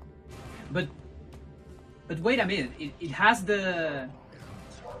 But wait a minute, it has the...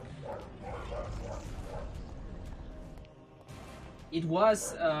 It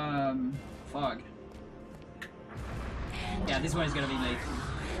was, fog. Yeah, this one is gonna be late.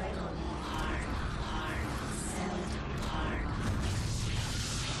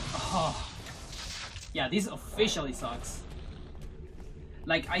 Oh. Yeah, this officially sucks.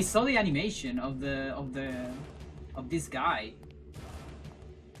 Like, I saw the animation of this guy.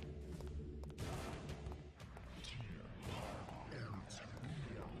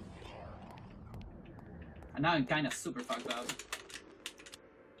 And now I'm kind of super fucked up.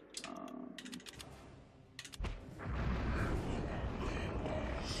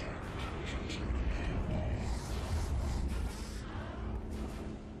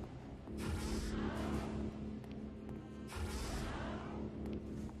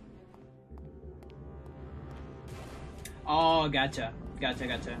 Oh, gotcha.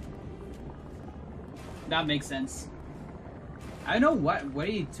 Gotcha. That makes sense. I don't know why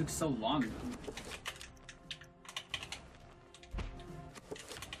it took so long.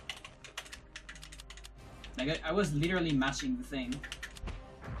 Like, I was literally mashing the thing.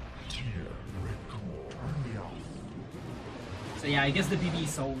 So yeah, I guess the PB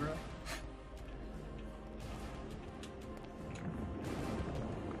is over.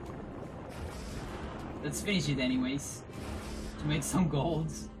 Let's finish it anyways, to make some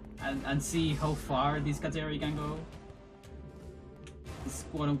golds and see how far this Kateri can go. This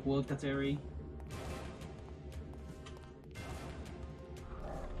quote-unquote Kateri.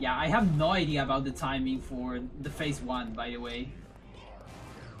 Yeah, I have no idea about the timing for the phase 1, by the way.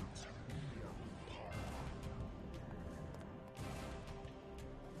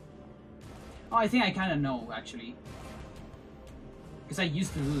 Oh, I think I kinda know, actually. Because I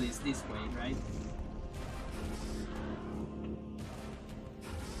used to do this way, right?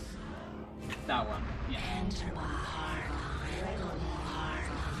 That one, yeah.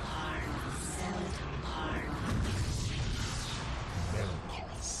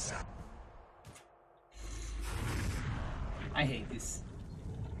 I hate this.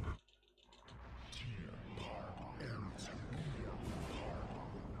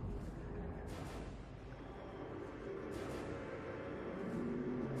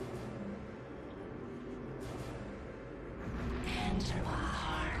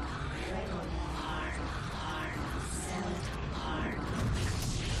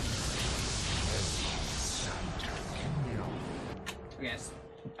 Yes,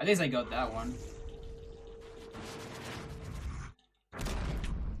 at least I got that one.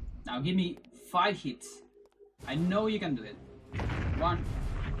 Now give me 5 hits. I know you can do it. 1,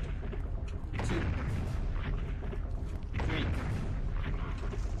 2, 3,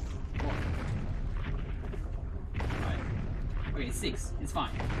 4, 5. Okay, 6. It's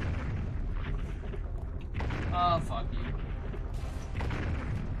fine. Oh, fuck you.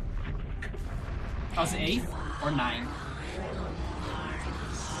 I was 8 or 9.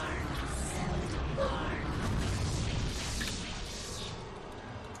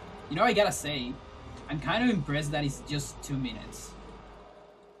 You know, I gotta say, I'm kind of impressed that it's just 2 minutes.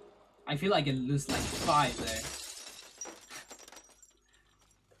 I feel like I lose like 5 there.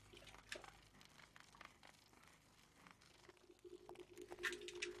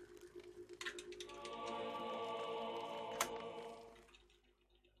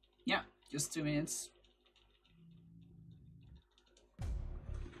 Yeah, just 2 minutes.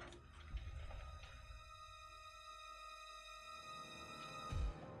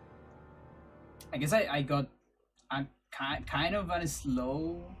 I guess I got a kind of a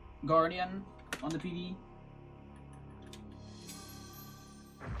slow Guardian on the PV.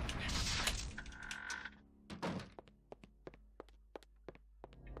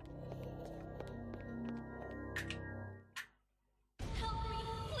 Help me!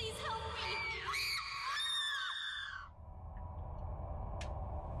 Please help me!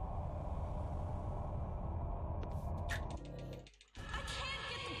 I can't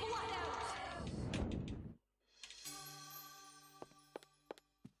get the blood out!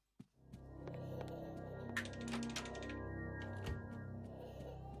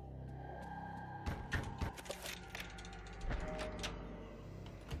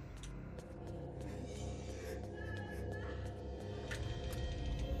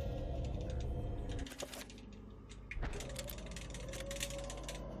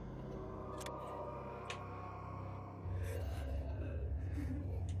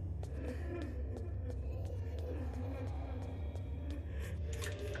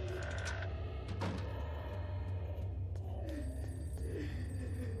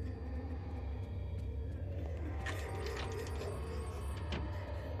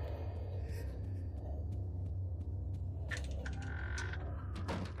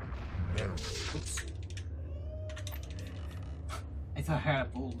 Oops. I thought I had a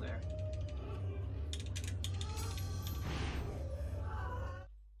bull there.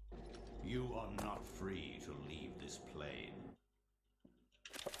 You are not free to leave this plane.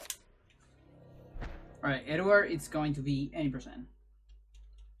 Alright, Edward, it's going to be any percent.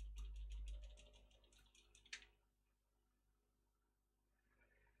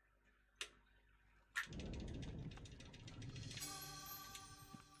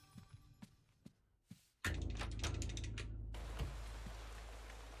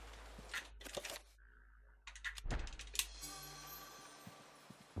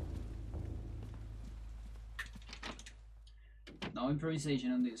 No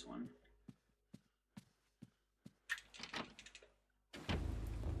improvisation on this one.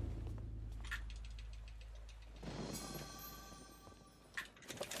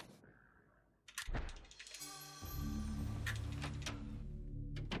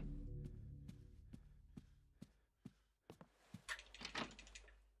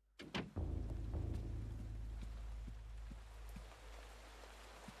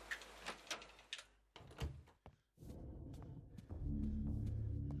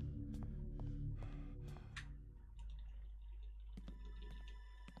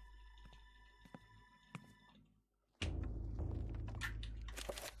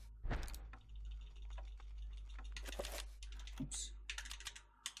 Oops.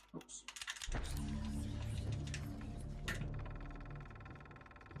 Oops.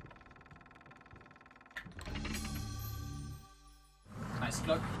 Nice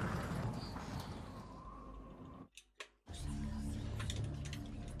block.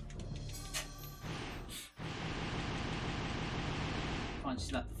 Punch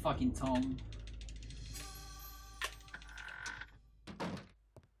that fucking Tom.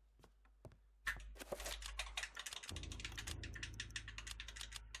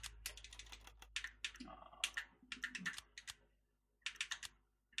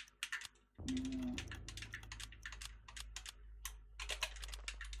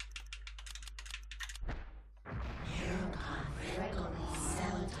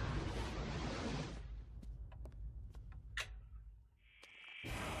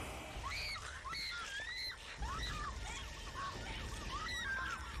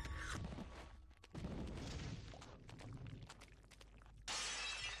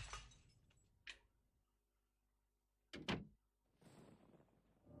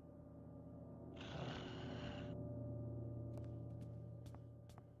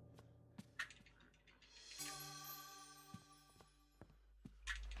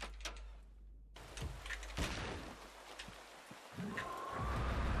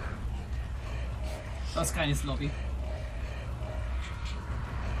 That's kind of sloppy.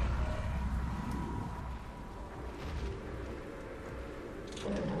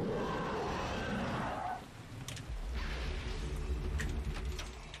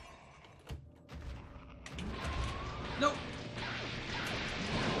 No.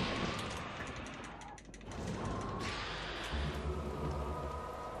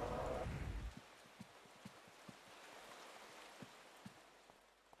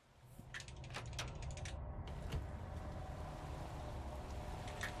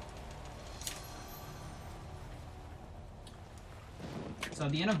 So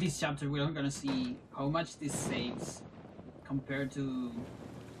at the end of this chapter, we're gonna see how much this saves compared to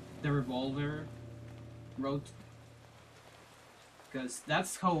the revolver route, because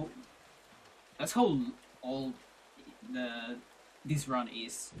that's how all this run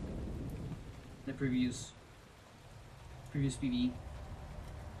is. The previous PV.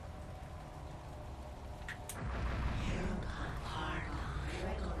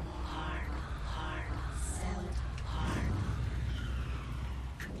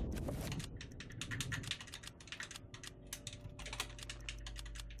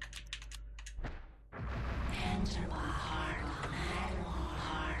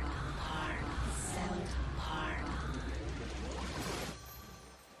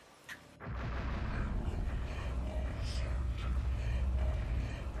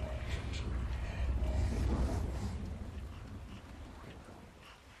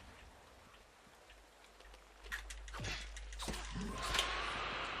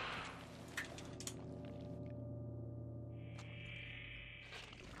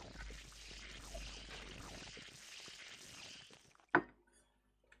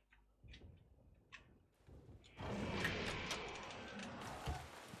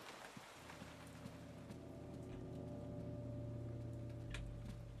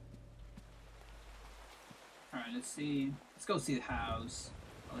 Alright, let's see. Let's go see the house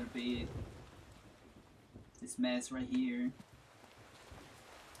a little bit. This mess right here.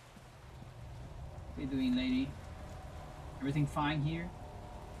 What are you doing, lady? Everything fine here?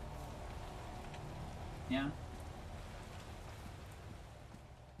 Yeah?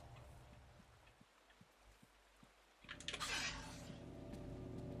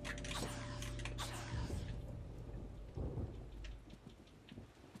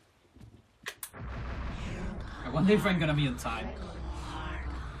 I wonder if I'm gonna be on time.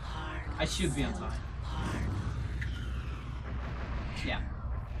 I should be on time. Yeah.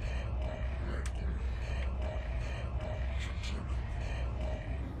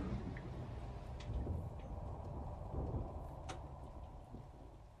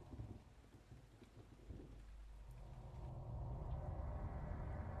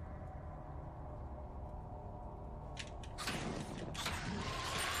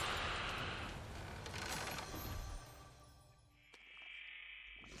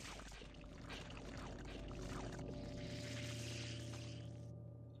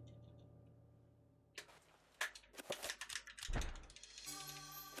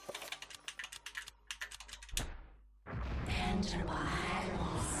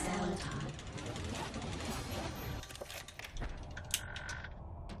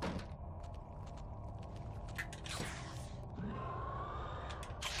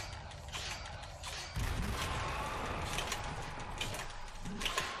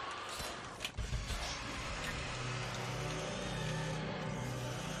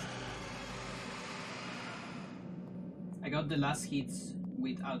 got the last hits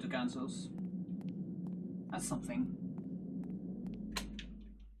with auto cancels. That's something.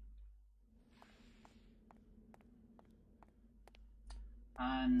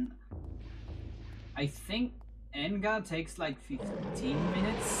 And I think Enga takes like 15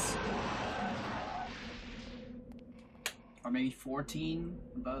 minutes. Or maybe 14,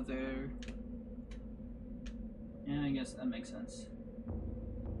 about there. Yeah, I guess that makes sense.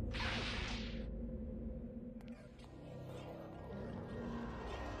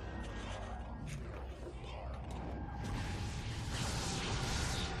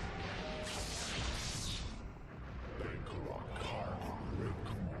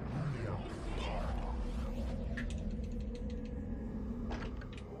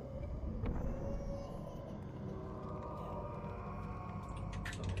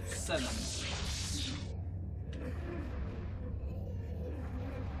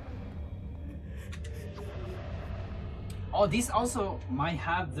 Oh, this also might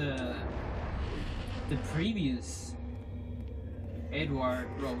have the previous Edward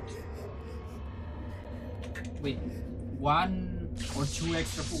wrote with 1 or 2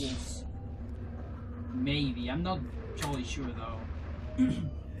 extra pools. Maybe, I'm not totally sure though.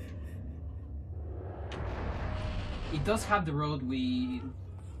 It does have the road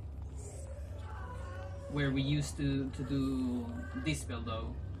where we used to do Dispel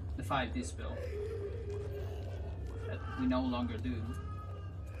though, the 5 Dispel. That we no longer do.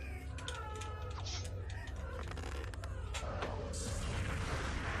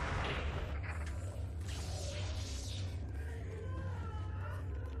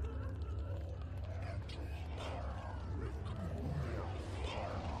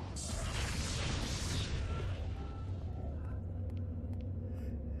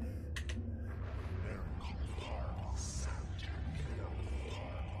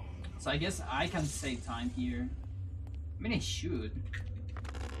 So I guess I can save time here. I mean, I should.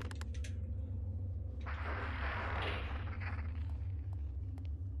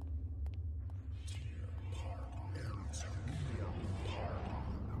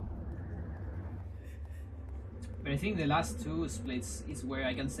 But I think the last 2 splits is where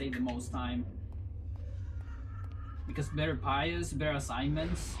I can save the most time. Because better pious, better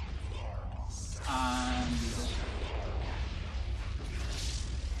assignments, and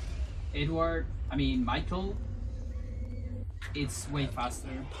Edward, I mean Michael, it's way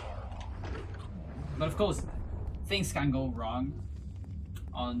faster. But of course, things can go wrong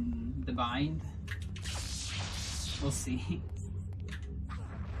on the bind. We'll see.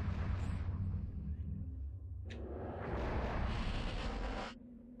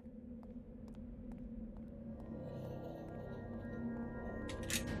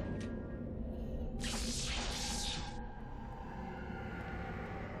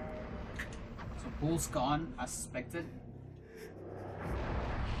 Pool's gone as expected.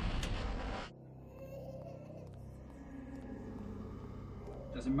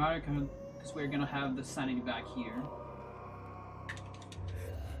 Doesn't matter because we're gonna have the sanity back here.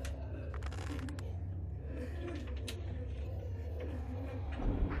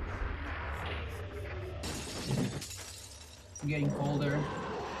 It's getting colder.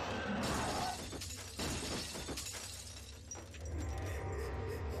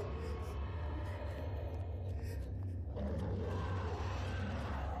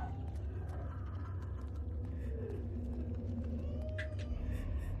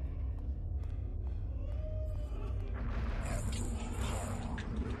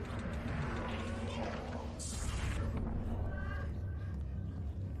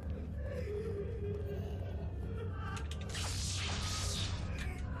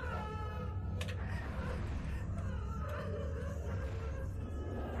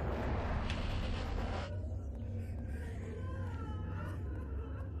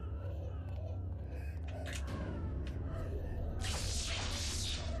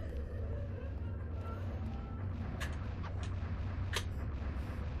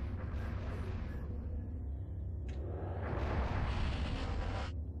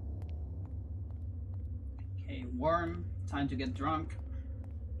 Warm, time to get drunk.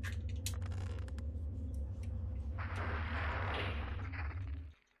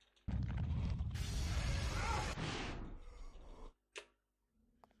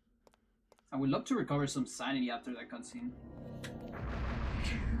 I would love to recover some sanity after that cutscene.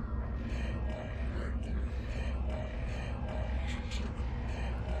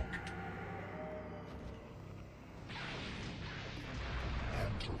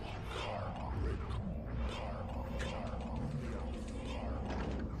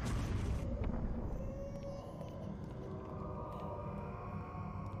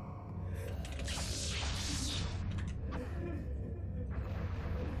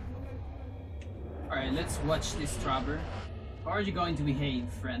 Alright, let's watch this trapper. How are you going to behave,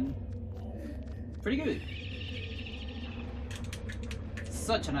 friend? Pretty good.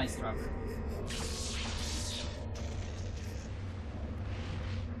 Such a nice trapper.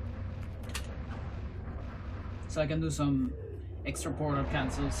 So I can do some extra portal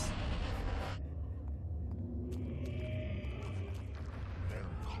cancels.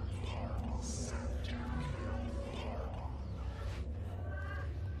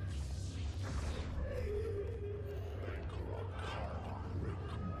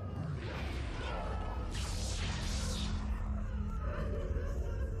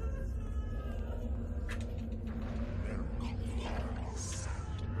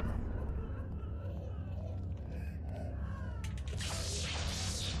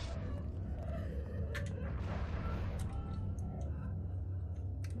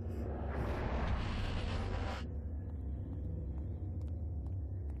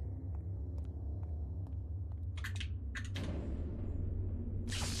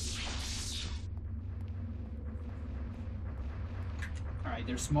 Alright,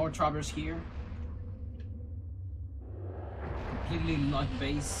 there's more trappers here. Completely luck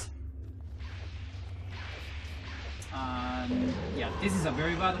base. And yeah, this is a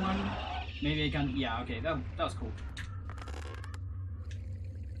very bad one. Maybe I can. Yeah, okay, that was cool.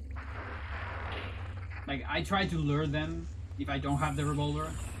 Like, I try to lure them if I don't have the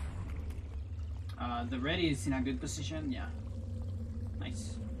revolver. The red is in a good position, yeah.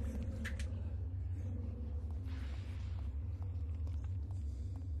 Nice.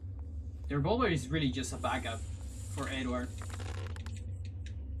 The revolver is really just a backup for Edward.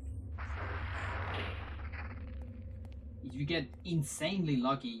 If you get insanely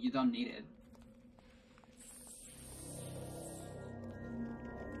lucky, you don't need it.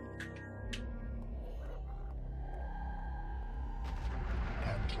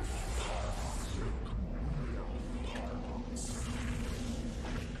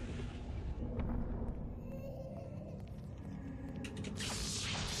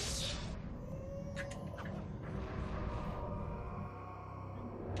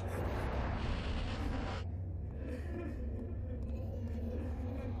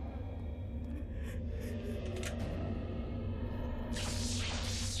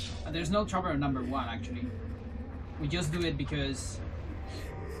 There's no trapper number 1 actually. We just do it because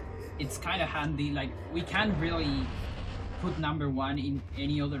it's kind of handy. Like, we can't really put number 1 in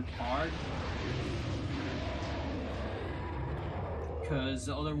any other part, because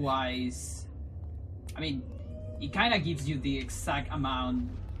otherwise, I mean, it kind of gives you the exact amount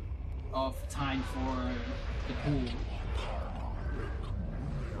of time for the pool.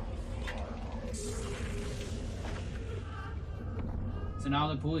 So now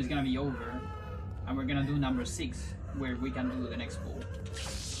the pool is gonna be over, and we're gonna do number 6, where we can do the next pool.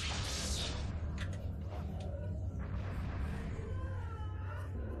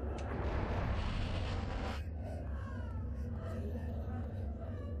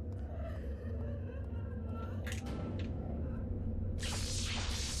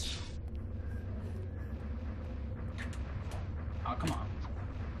 Oh, come on.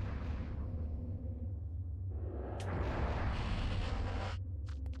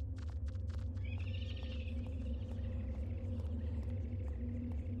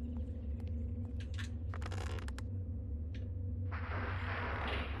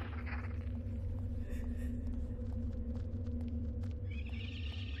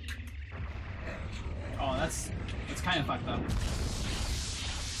 Oh, that's kind of fucked up.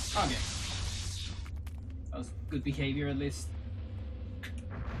 Okay. That was good behavior at least.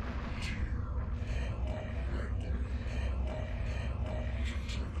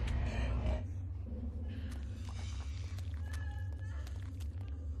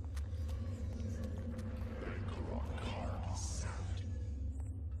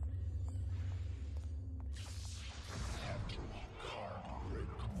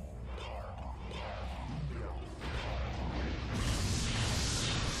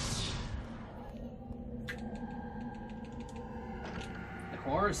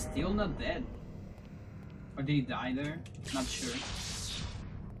 Horror still not dead. Or did he die there? Not sure.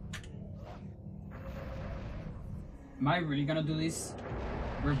 Am I really gonna do this?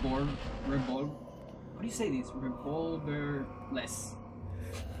 What do you say this? Revolverless.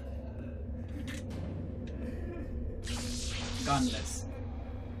 Gunless.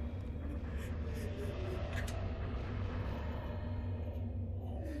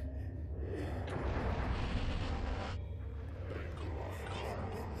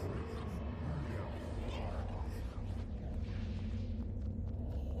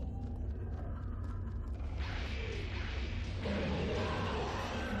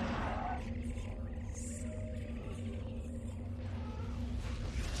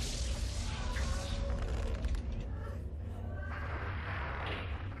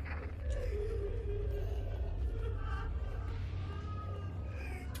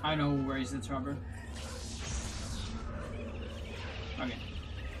 I know where is the trapper. Okay.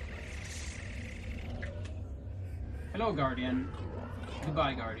 Hello, Guardian.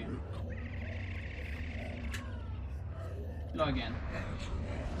 Goodbye, Guardian. Hello again.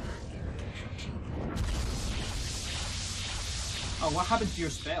 Oh, what happened to your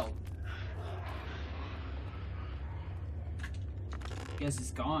spell? Guess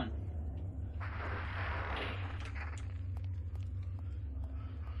it's gone.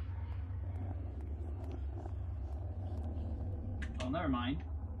 Oh, never mind.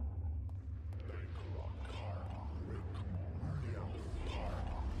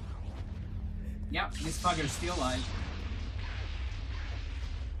 Yeah, this fucker's still alive.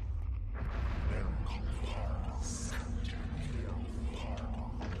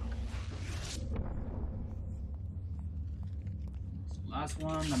 Last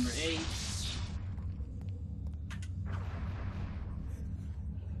one, number 8.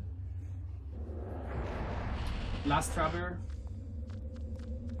 Last trapper.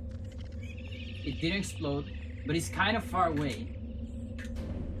 It didn't explode, but it's kind of far away.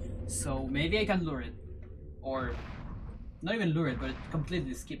 So maybe I can lure it. Or not even lure it, but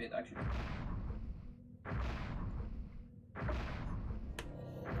completely skip it actually.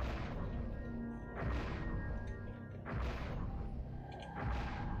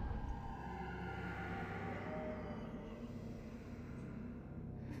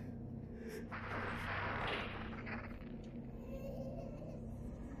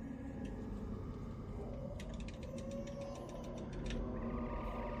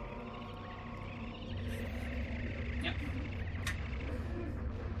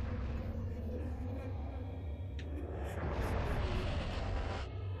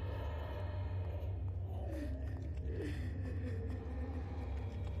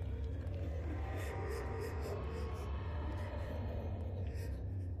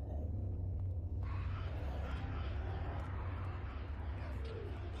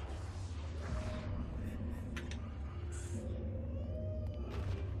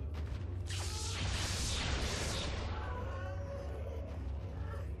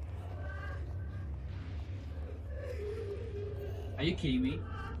 Are you kidding me?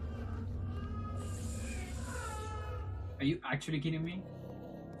 Are you actually kidding me?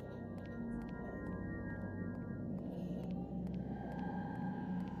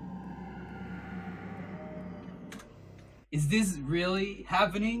 Is this really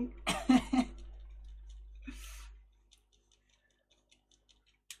happening?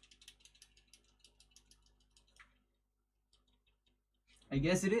 I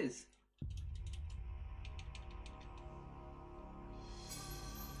guess it is.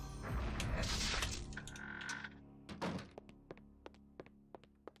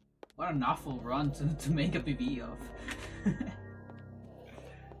 What an awful run to make a PB of.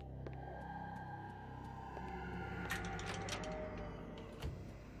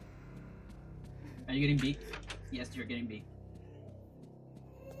 Are you getting big? Yes, you're getting big.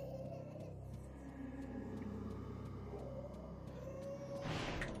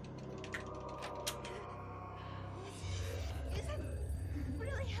 Is it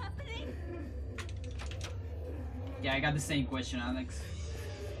really happening? Yeah, I got the same question, Alex.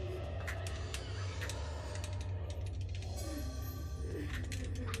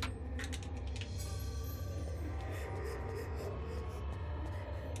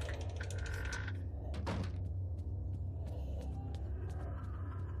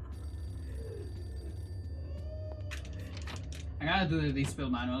 I gotta do this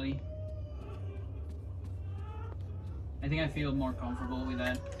build manually. I think I feel more comfortable with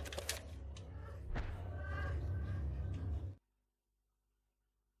that.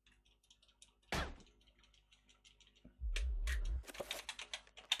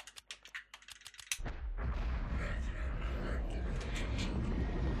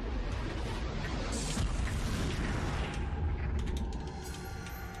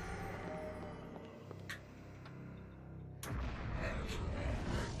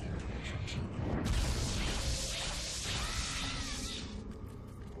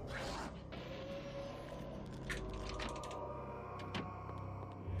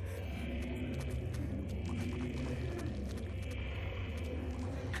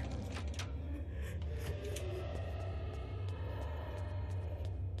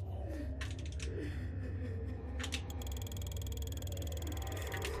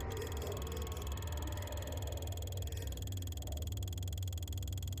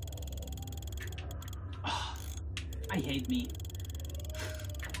 I hate me.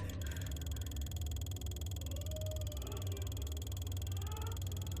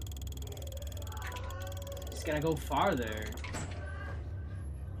 Just gotta go farther.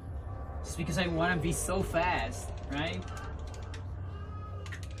 Just because I want to be so fast, right?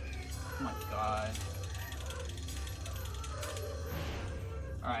 Oh my god.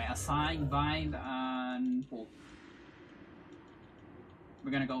 Alright, assign, bind, and pull.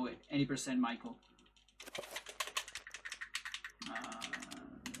 We're gonna go with 80% Michael.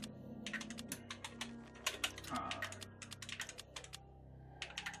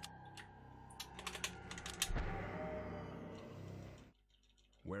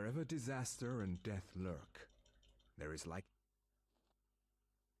 Wherever disaster and death lurk, there is like...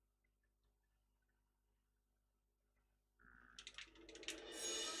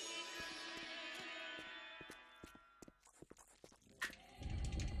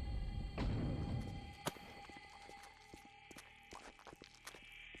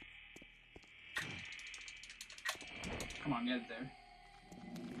 Come on, get there.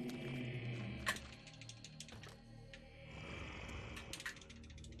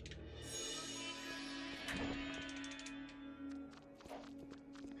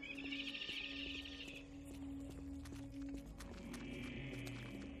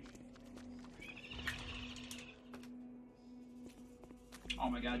 Oh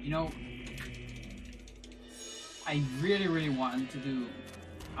my god, you know, I really want to do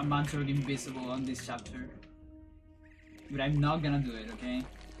a Mantorok invisible on this chapter, but I'm not gonna do it, okay?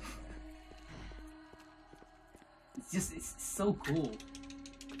 It's so cool.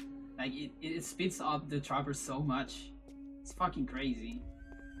 Like, it speeds up the trapper so much. It's fucking crazy.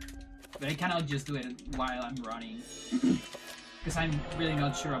 But I cannot just do it while I'm running. Because I'm really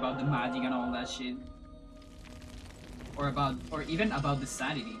not sure about the magic and all that shit. Or even about the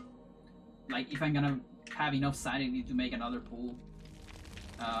sanity. Like, if I'm gonna have enough sanity to make another pool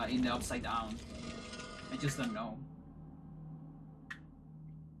in the upside down. I just don't know.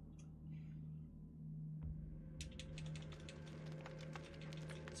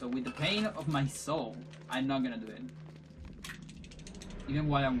 So with the pain of my soul, I'm not gonna do it. Even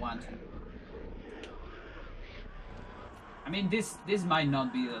while I want to. I mean, this might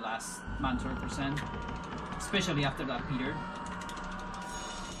not be the last Mantorok percent. Especially after that Peter.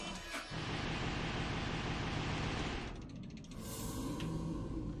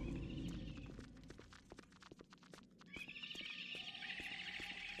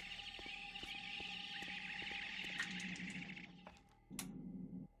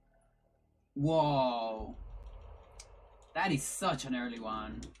 Whoa. That is such an early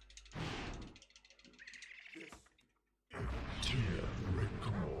one.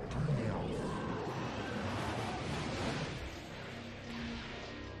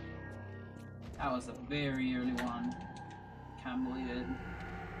 That was a very early one. Can't believe it.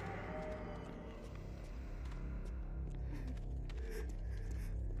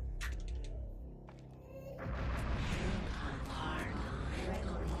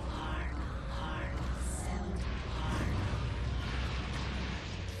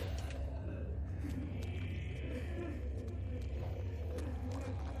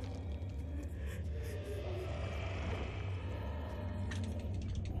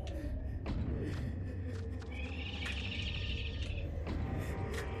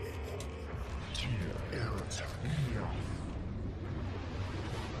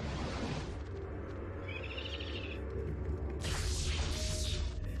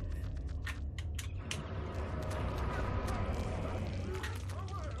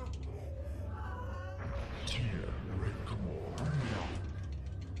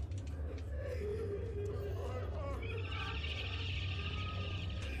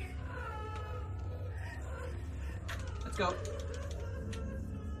 Let's go.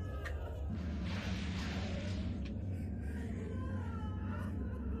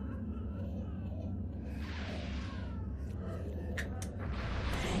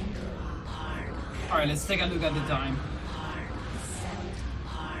 Alright, let's take a look at the time.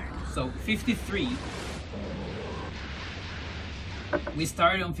 So, 53. We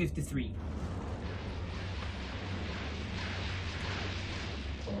started on 53.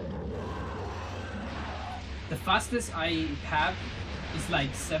 The fastest I have is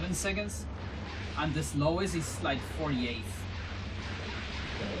like 7 seconds, and the slowest is like 48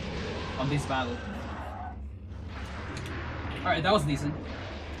 on this battle. Alright, that was decent.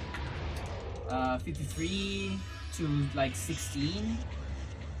 53 to like 16.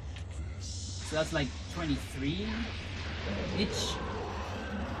 So that's like 23 each.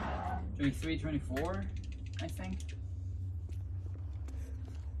 23, 24, I think.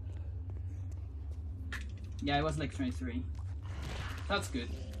 Yeah, it was like 23. That's good.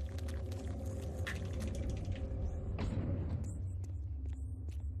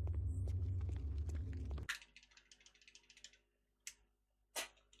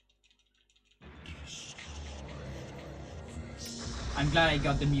 I'm glad I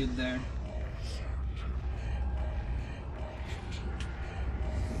got the mute there.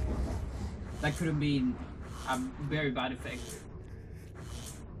 That could have been a very bad effect.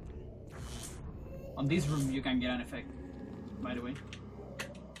 On this room you can get an effect, by the way.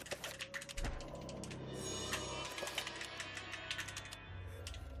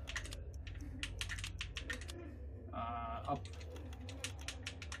 Up.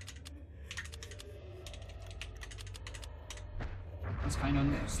 That's kind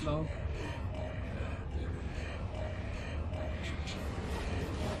of slow.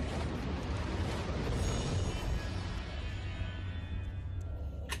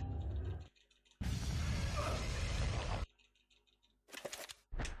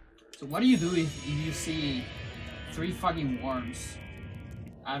 So what do you do if you see 3 fucking worms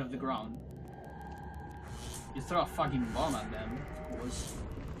out of the ground? You throw a fucking bomb at them, of course.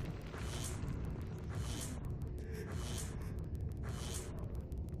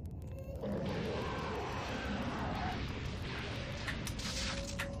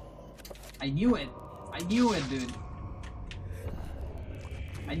 I knew it! I knew it, dude!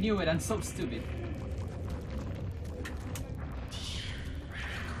 I knew it, I'm so stupid.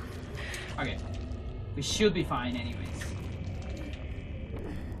 Okay. We should be fine anyways.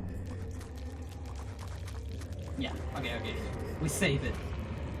 Yeah, okay. We save it.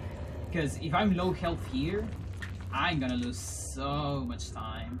 Because if I'm low health here, I'm gonna lose so much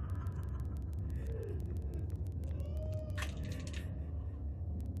time.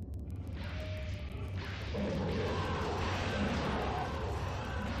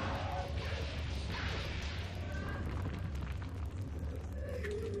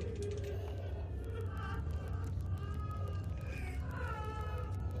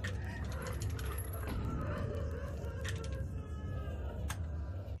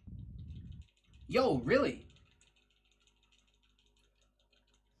 Yo, really?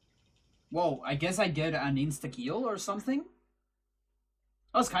 Whoa, I guess I get an insta-kill or something?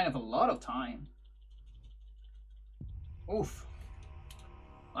 That was kind of a lot of time. Oof.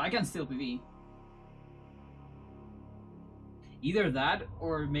 I can still PV. Either that,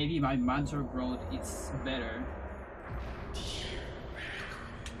 or maybe my Mantorok road is better.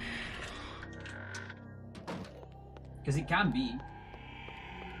 Because it can be.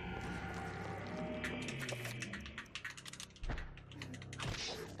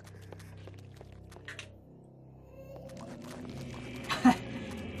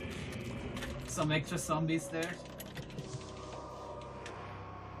 Some extra zombies there.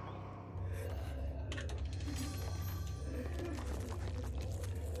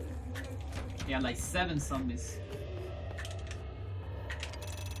 Yeah, like 7 zombies.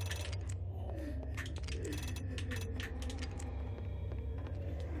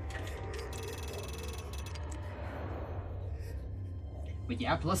 But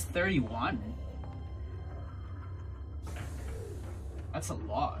yeah, plus 31. That's a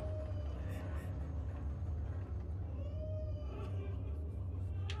lot.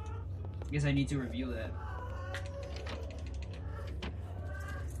 I guess I need to review that.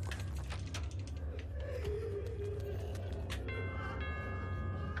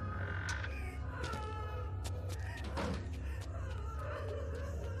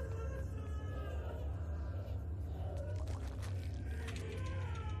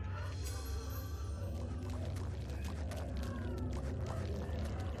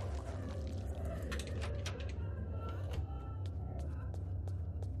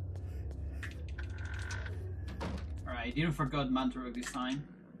 I didn't forget Mantorok this time.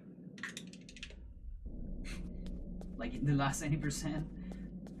 Like in the last 80%.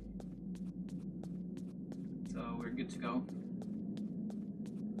 So we're good to go.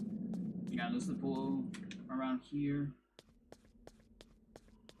 You gotta lose the pool around here.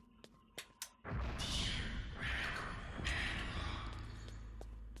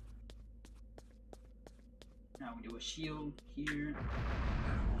 Now we do a shield here.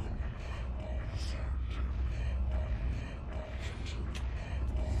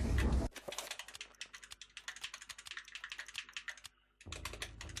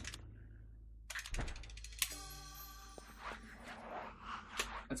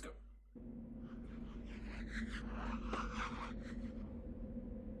 Let's go.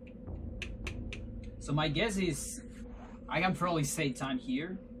 So my guess is I can probably save time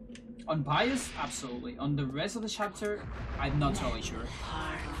here. On Bias, absolutely. On the rest of the chapter, I'm not totally sure.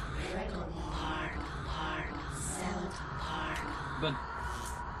 But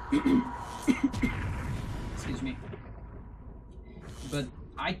excuse me. But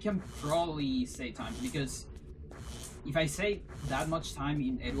I can probably save time because if I save that much time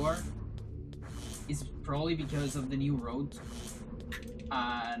in Edward, it's probably because of the new road.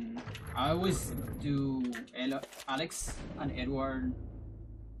 And I always do Alex and Edward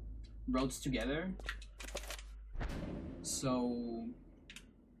roads together, so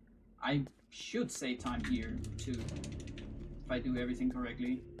I should save time here too if I do everything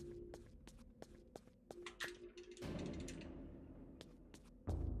correctly.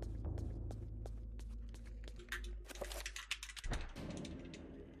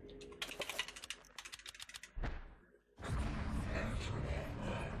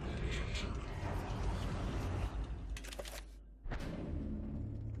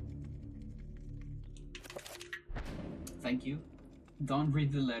 Thank you. Don't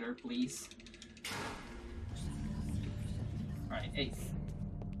read the letter, please. Alright, 8th.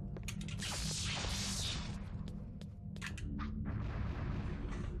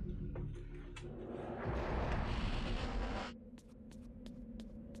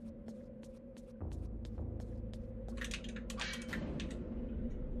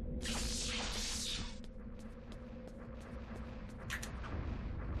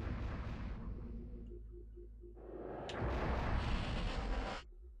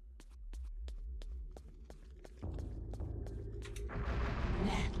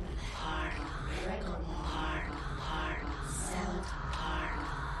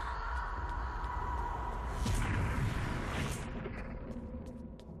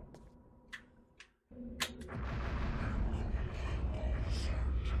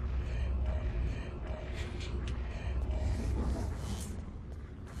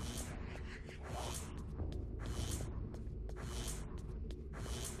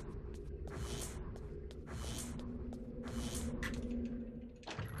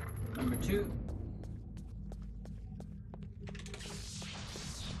 Number 2.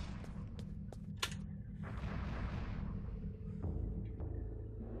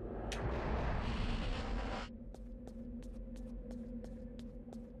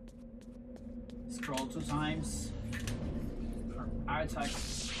 Scroll 2 times for our attack.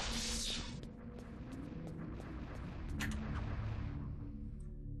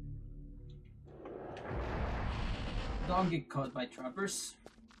 Don't get caught by trappers.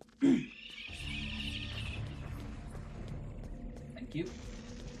 Thank you.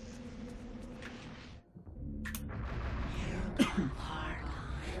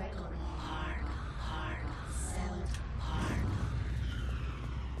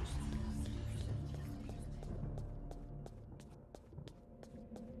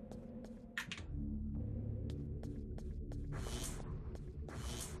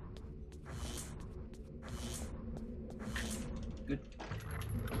 Good.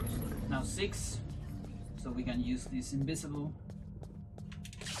 Now 6, so we can use this invisible.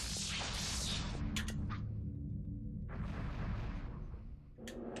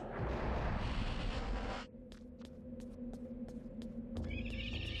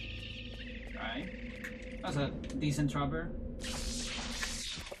 Right, that's a decent trapper.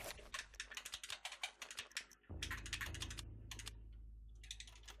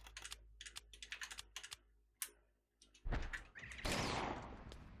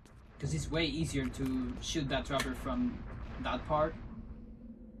 Because it's way easier to shoot that trapper from that part.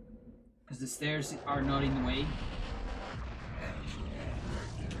 Because the stairs are not in the way.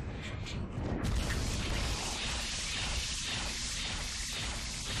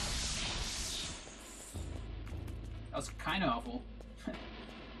 That was kind of awful.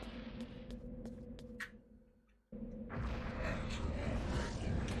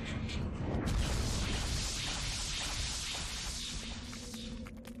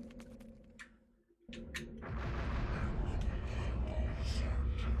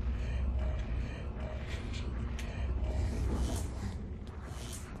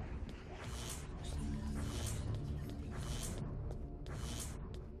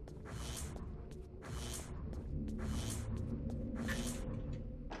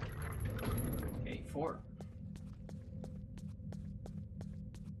 Okay, 4.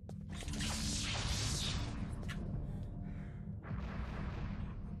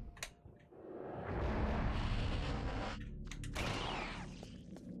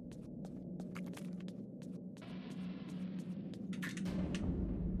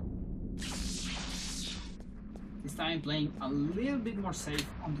 This time playing a little bit more safe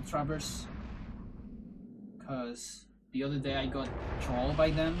on the trappers, because the other day I got trolled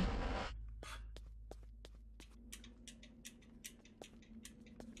by them.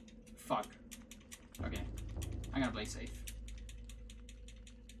 Fuck. Okay, I'm gonna play safe.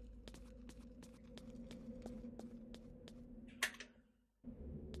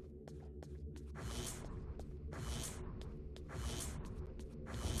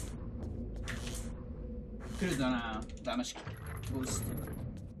 Could have done a damage boost.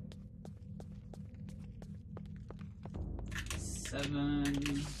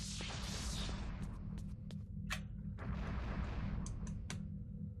 7.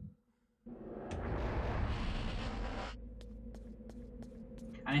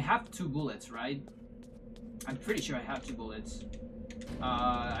 And I have 2 bullets, right? I'm pretty sure I have 2 bullets.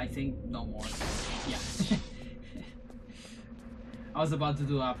 I think no more. Yeah. I was about to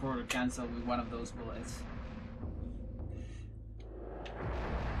do a forward cancel with one of those bullets.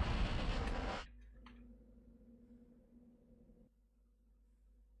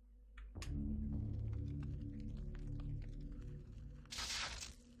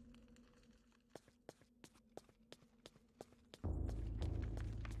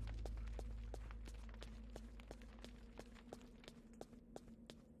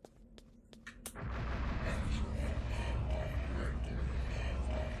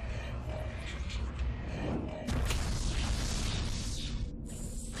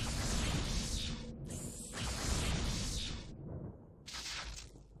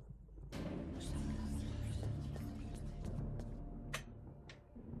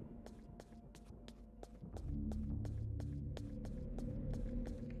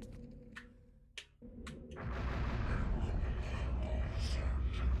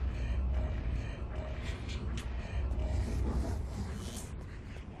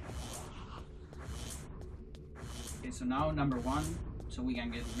 So now number 1, so we can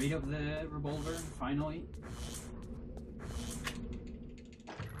get rid of the revolver finally.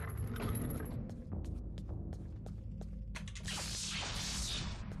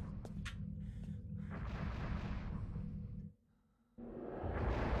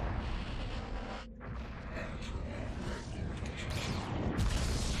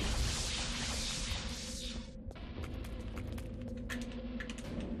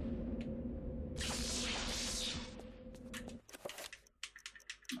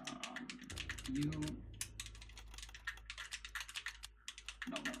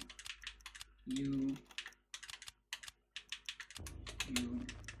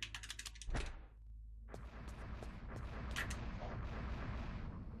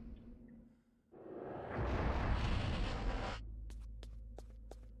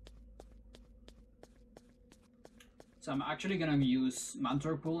 So I'm actually gonna use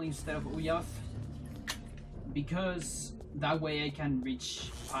Mantorok pool instead of Uyaf, because that way I can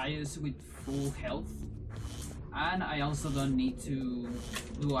reach Pius with full health, and I also don't need to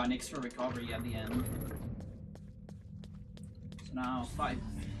do an extra recovery at the end. So now 5.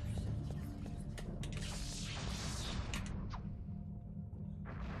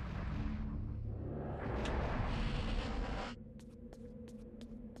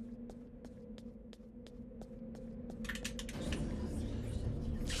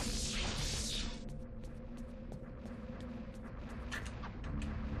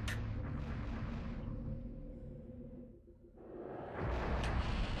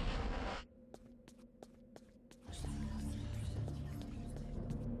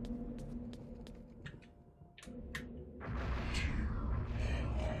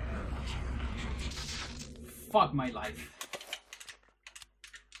 Fuck my life.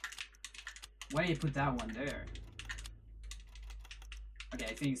 Why did you put that one there? Okay,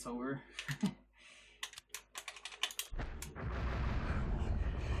 I think it's over.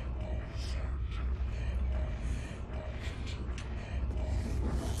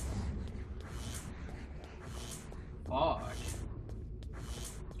 Fuck.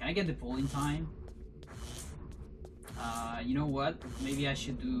 Can I get the pull in time? You know what? Maybe I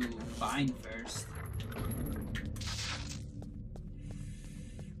should do bind first.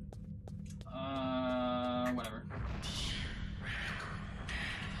 Whatever.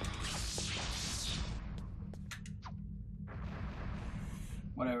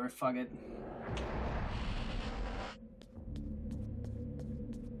 Whatever, fuck it.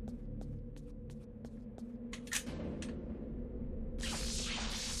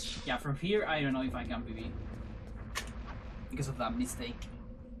 Yeah, from here, I don't know if I can PB. Because of that mistake.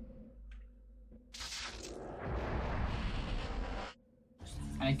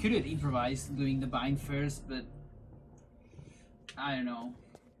 And I could have improvised doing the bind first, but I don't know.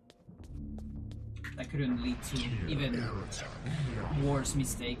 That couldn't lead to even worse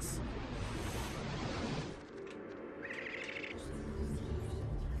mistakes.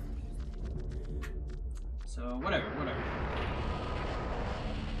 So whatever.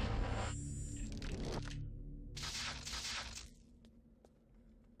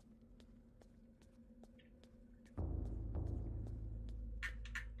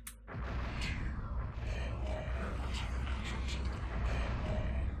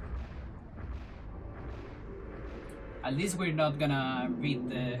 At least we're not gonna read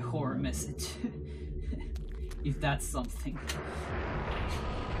the horror message. If that's something.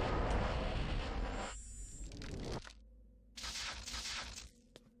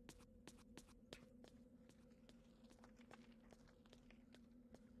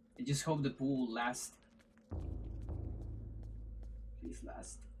 I just hope the pool lasts. Please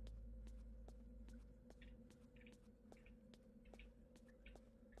last.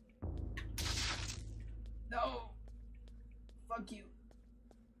 No! Fuck you.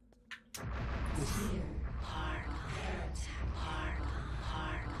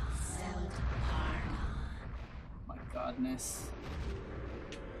 My godness.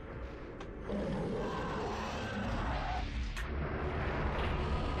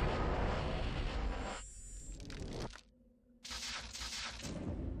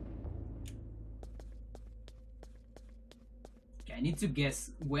 Okay, I need to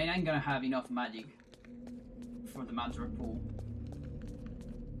guess when I'm gonna have enough magic for the Mantorok pool.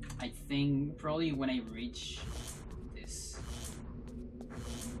 I think probably when I reach this.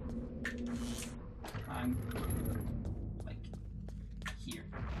 I'm like here.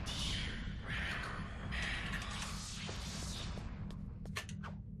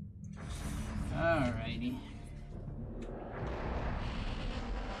 Alrighty.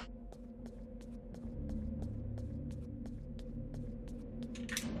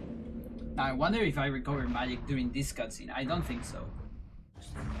 Now I wonder if I recover magic during this cutscene. I don't think so.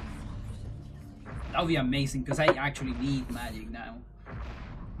 That would be amazing because I actually need magic now.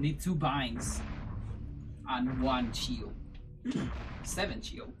 Need 2 binds and 1 shield. 7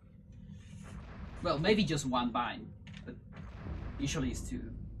 shield. Well, maybe just 1 bind, but usually it's 2.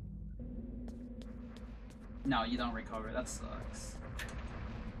 No, you don't recover. That sucks.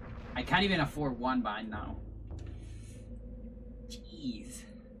 I can't even afford 1 bind now. Jeez.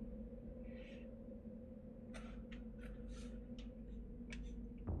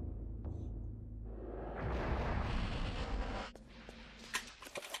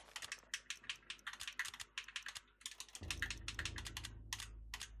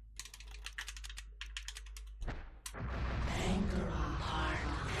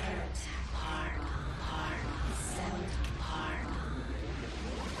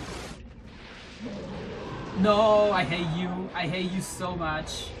 No, I hate you. I hate you so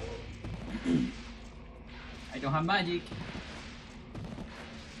much. I don't have magic.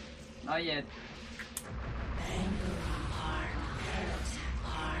 Not yet.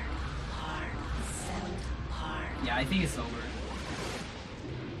 Yeah, I think it's over.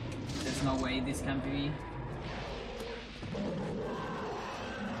 There's no way this can be.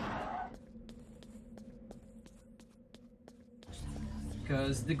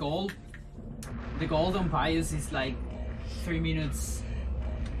 Because the gold on Pius is like 3 minutes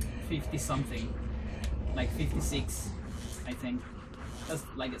 50 something, like 56 I think. That's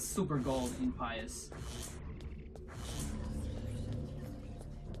like a super gold in Pius.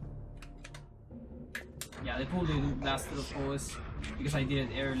 Yeah, the pool didn't last of course because I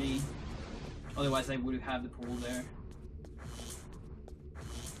did it early, otherwise I would have the pool there.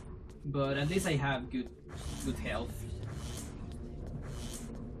 But at least I have good health.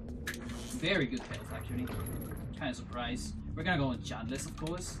 Very good health actually. Kind of surprised. We're gonna go on Chandless of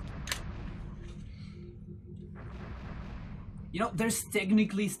course. You know, there's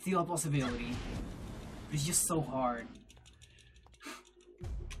technically still a possibility. It's just so hard.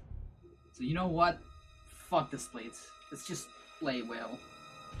 So you know what? Fuck the splits. Let's just play well.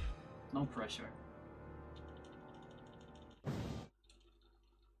 No pressure.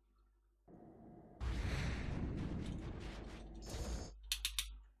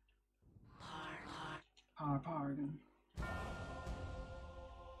 Pardon.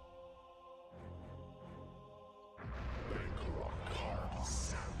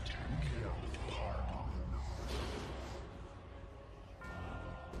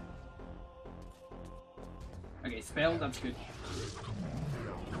 Okay, spell, that's good.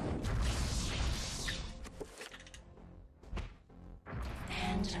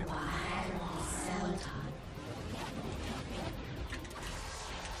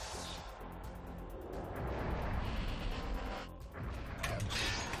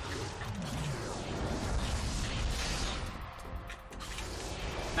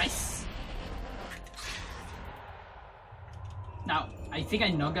 Nice! Now, I think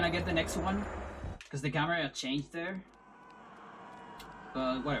I'm not gonna get the next one, because the camera changed there.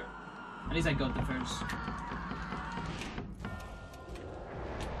 But whatever. At least I got the first.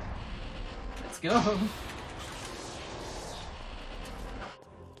 Let's go!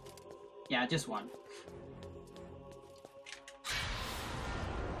 Yeah, just one.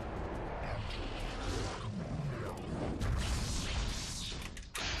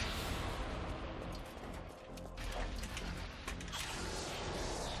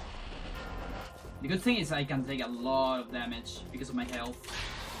 The good thing is I can take a lot of damage because of my health.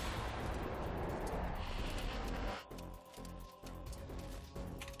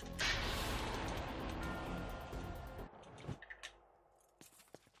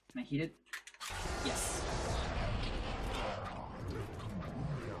 Can I hit it? Yes.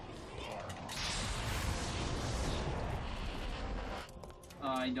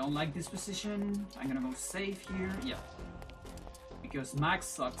 I don't like this position. I'm gonna go safe here. Yeah. Because Max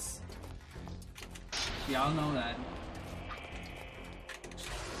sucks. We all know that.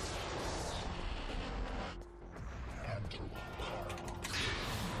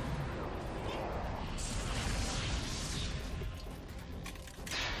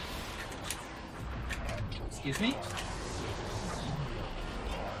 Excuse me?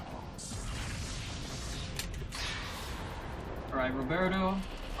 Alright, Roberto,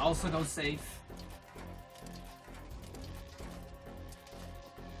 also go safe.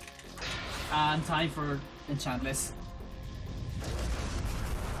 And time for Enchantless.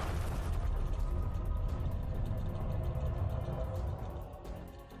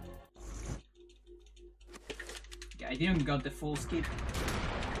 Yeah, I didn't got the full skip.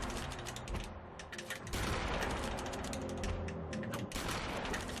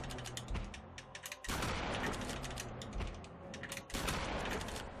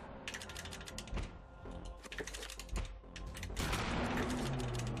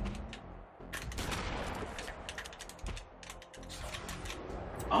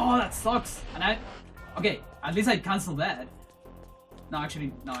 Oh, that sucks. And I... Okay, at least I canceled that. No,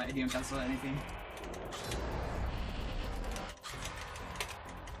 actually, no, I didn't cancel anything.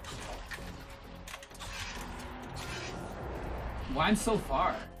 Why I'm so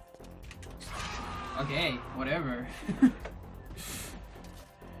far? Okay, whatever.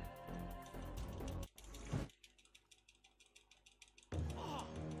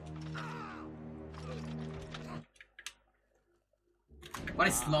 What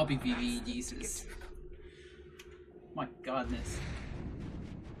a sloppy PvE, Jesus. My godness.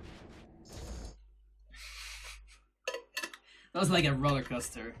 That was like a roller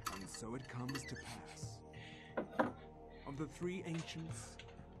coaster. And so it comes to pass. Of the three ancients,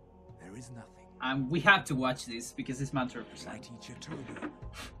 there is nothing. We have to watch this because it's Mantorok. Mighty Chattur'gha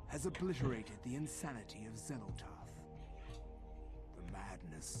has obliterated the insanity of Xelotath. The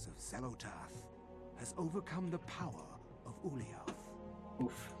madness of Xelotath has overcome the power of Ulyaoth.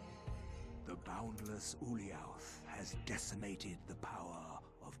 Oof. The boundless Ulyaoth has decimated the power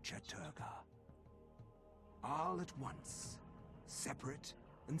of Chattur'gha. All at once, separate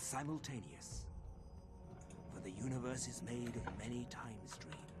and simultaneous. For the universe is made of many time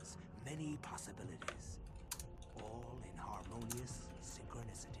streams, many possibilities, all in harmonious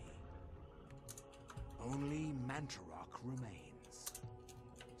synchronicity. Only Mantorok remains,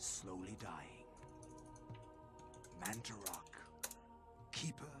 slowly dying. Mantorok,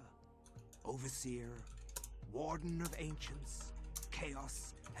 Keeper, Overseer, Warden of Ancients,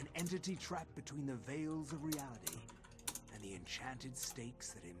 Chaos, an entity trapped between the veils of reality and the enchanted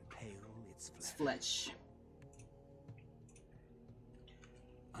stakes that impale its flesh.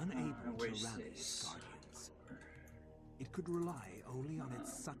 Unable to rally its guardians, it could rely only on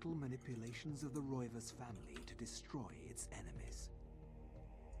its subtle manipulations of the Roivas family to destroy its enemies.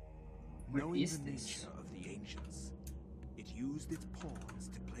 Knowing the nature of the Ancients, it used its pawns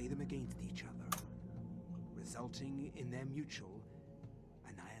to play them against each other, resulting in their mutual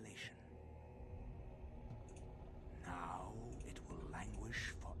annihilation. Now it will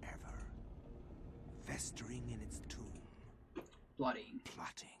languish forever, festering in its tomb. Plotting.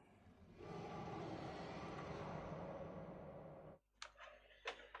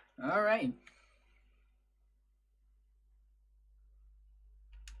 All right.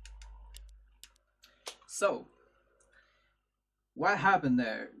 So, what happened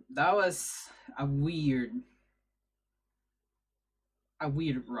there? That was a weird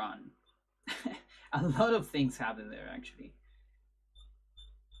run. A lot of things happened there, actually.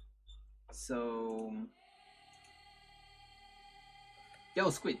 So, yo,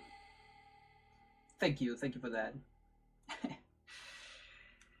 Squid. Thank you for that.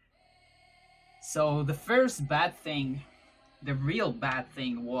 So the first bad thing, the real bad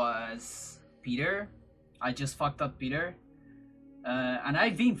thing was Peter. I just fucked up Peter. And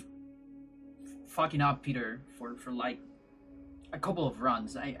I've been fucking up Peter for like a couple of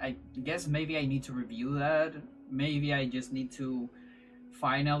runs. I guess maybe I need to review that. Maybe I just need to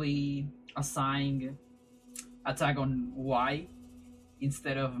finally assign attack on Y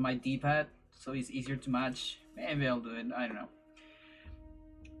instead of my D-pad, so it's easier to match. Maybe I'll do it, I don't know.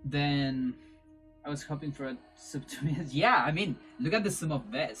 Then I was hoping for a sub 2 minutes. Yeah, I mean, look at the sum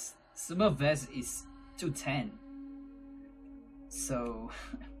of best. Sumo Vest is 210. So,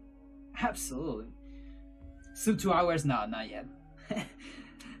 absolutely. Sub 2 hours? No, not yet.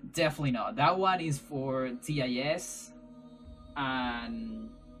 Definitely not. That one is for TIS, and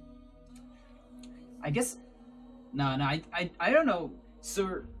I guess I don't know.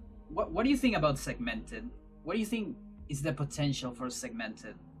 So, what do you think about segmented? What do you think is the potential for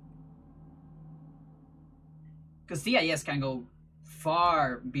segmented? Because TIS can go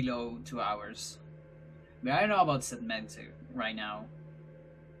far below 2 hours, but I don't know about segmented right now.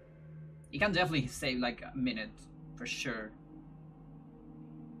 It can definitely save like a minute for sure.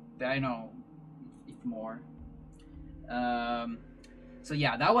 But I know if more. So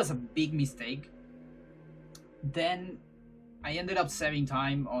yeah, that was a big mistake. Then I ended up saving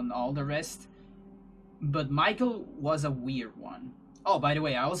time on all the rest, but Michael was a weird one. Oh, by the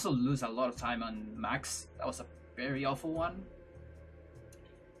way, I also lose a lot of time on Max. That was a very awful one.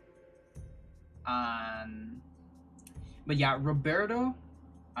 But yeah, Roberto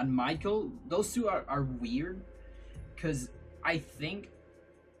and Michael, those two are weird, because I think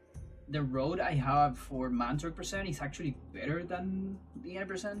the road I have for Mantorok percent is actually better than the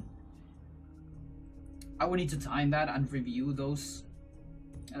 8%. I would need to time that and review those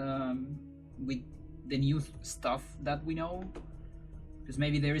with the new stuff that we know, because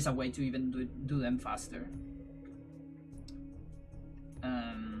maybe there is a way to even do them faster.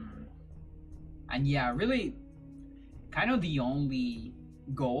 And yeah, really, kind of the only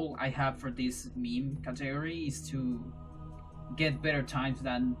goal I have for this meme category is to get better times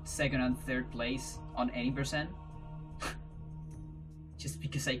than 2nd and 3rd place on any percent. Just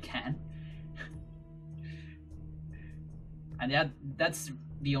because I can. And that's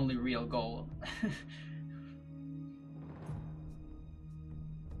the only real goal.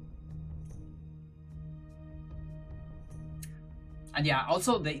 And yeah,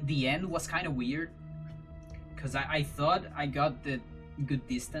 also the end was kind of weird, because I thought I got the good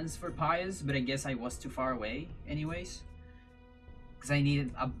distance for Pius, but I guess I was too far away anyways, because I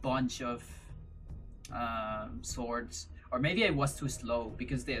needed a bunch of swords, or maybe I was too slow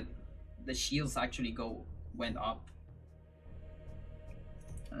because the shields actually went up.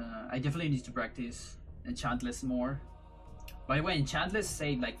 I definitely need to practice Enchantless more. By the way, Enchantless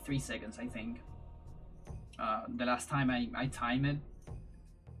saved like 3 seconds, I think. The last time I timed it.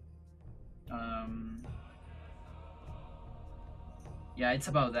 Yeah, it's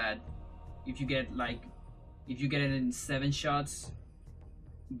about that. If you get it in 7 shots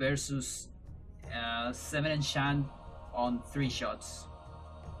versus 7 enchant on 3 shots.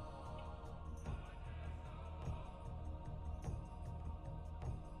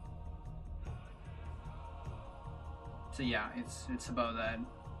 So yeah, it's about that.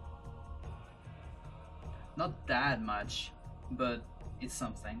 Not that much, but it's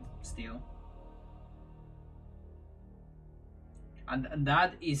something still. And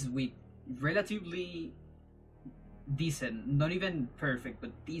that is with relatively decent, not even perfect,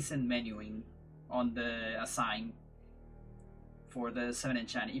 but decent menuing on the assign for the 7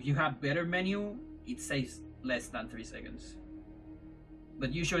 enchant. If you have better menu, it saves less than 3 seconds.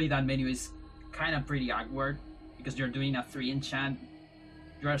 But usually that menu is kind of pretty awkward, because you're doing a 3 enchant,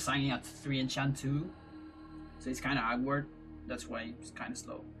 you're assigning a 3 enchant too, so it's kind of awkward. That's why it's kind of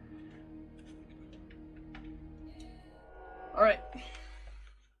slow. Alright.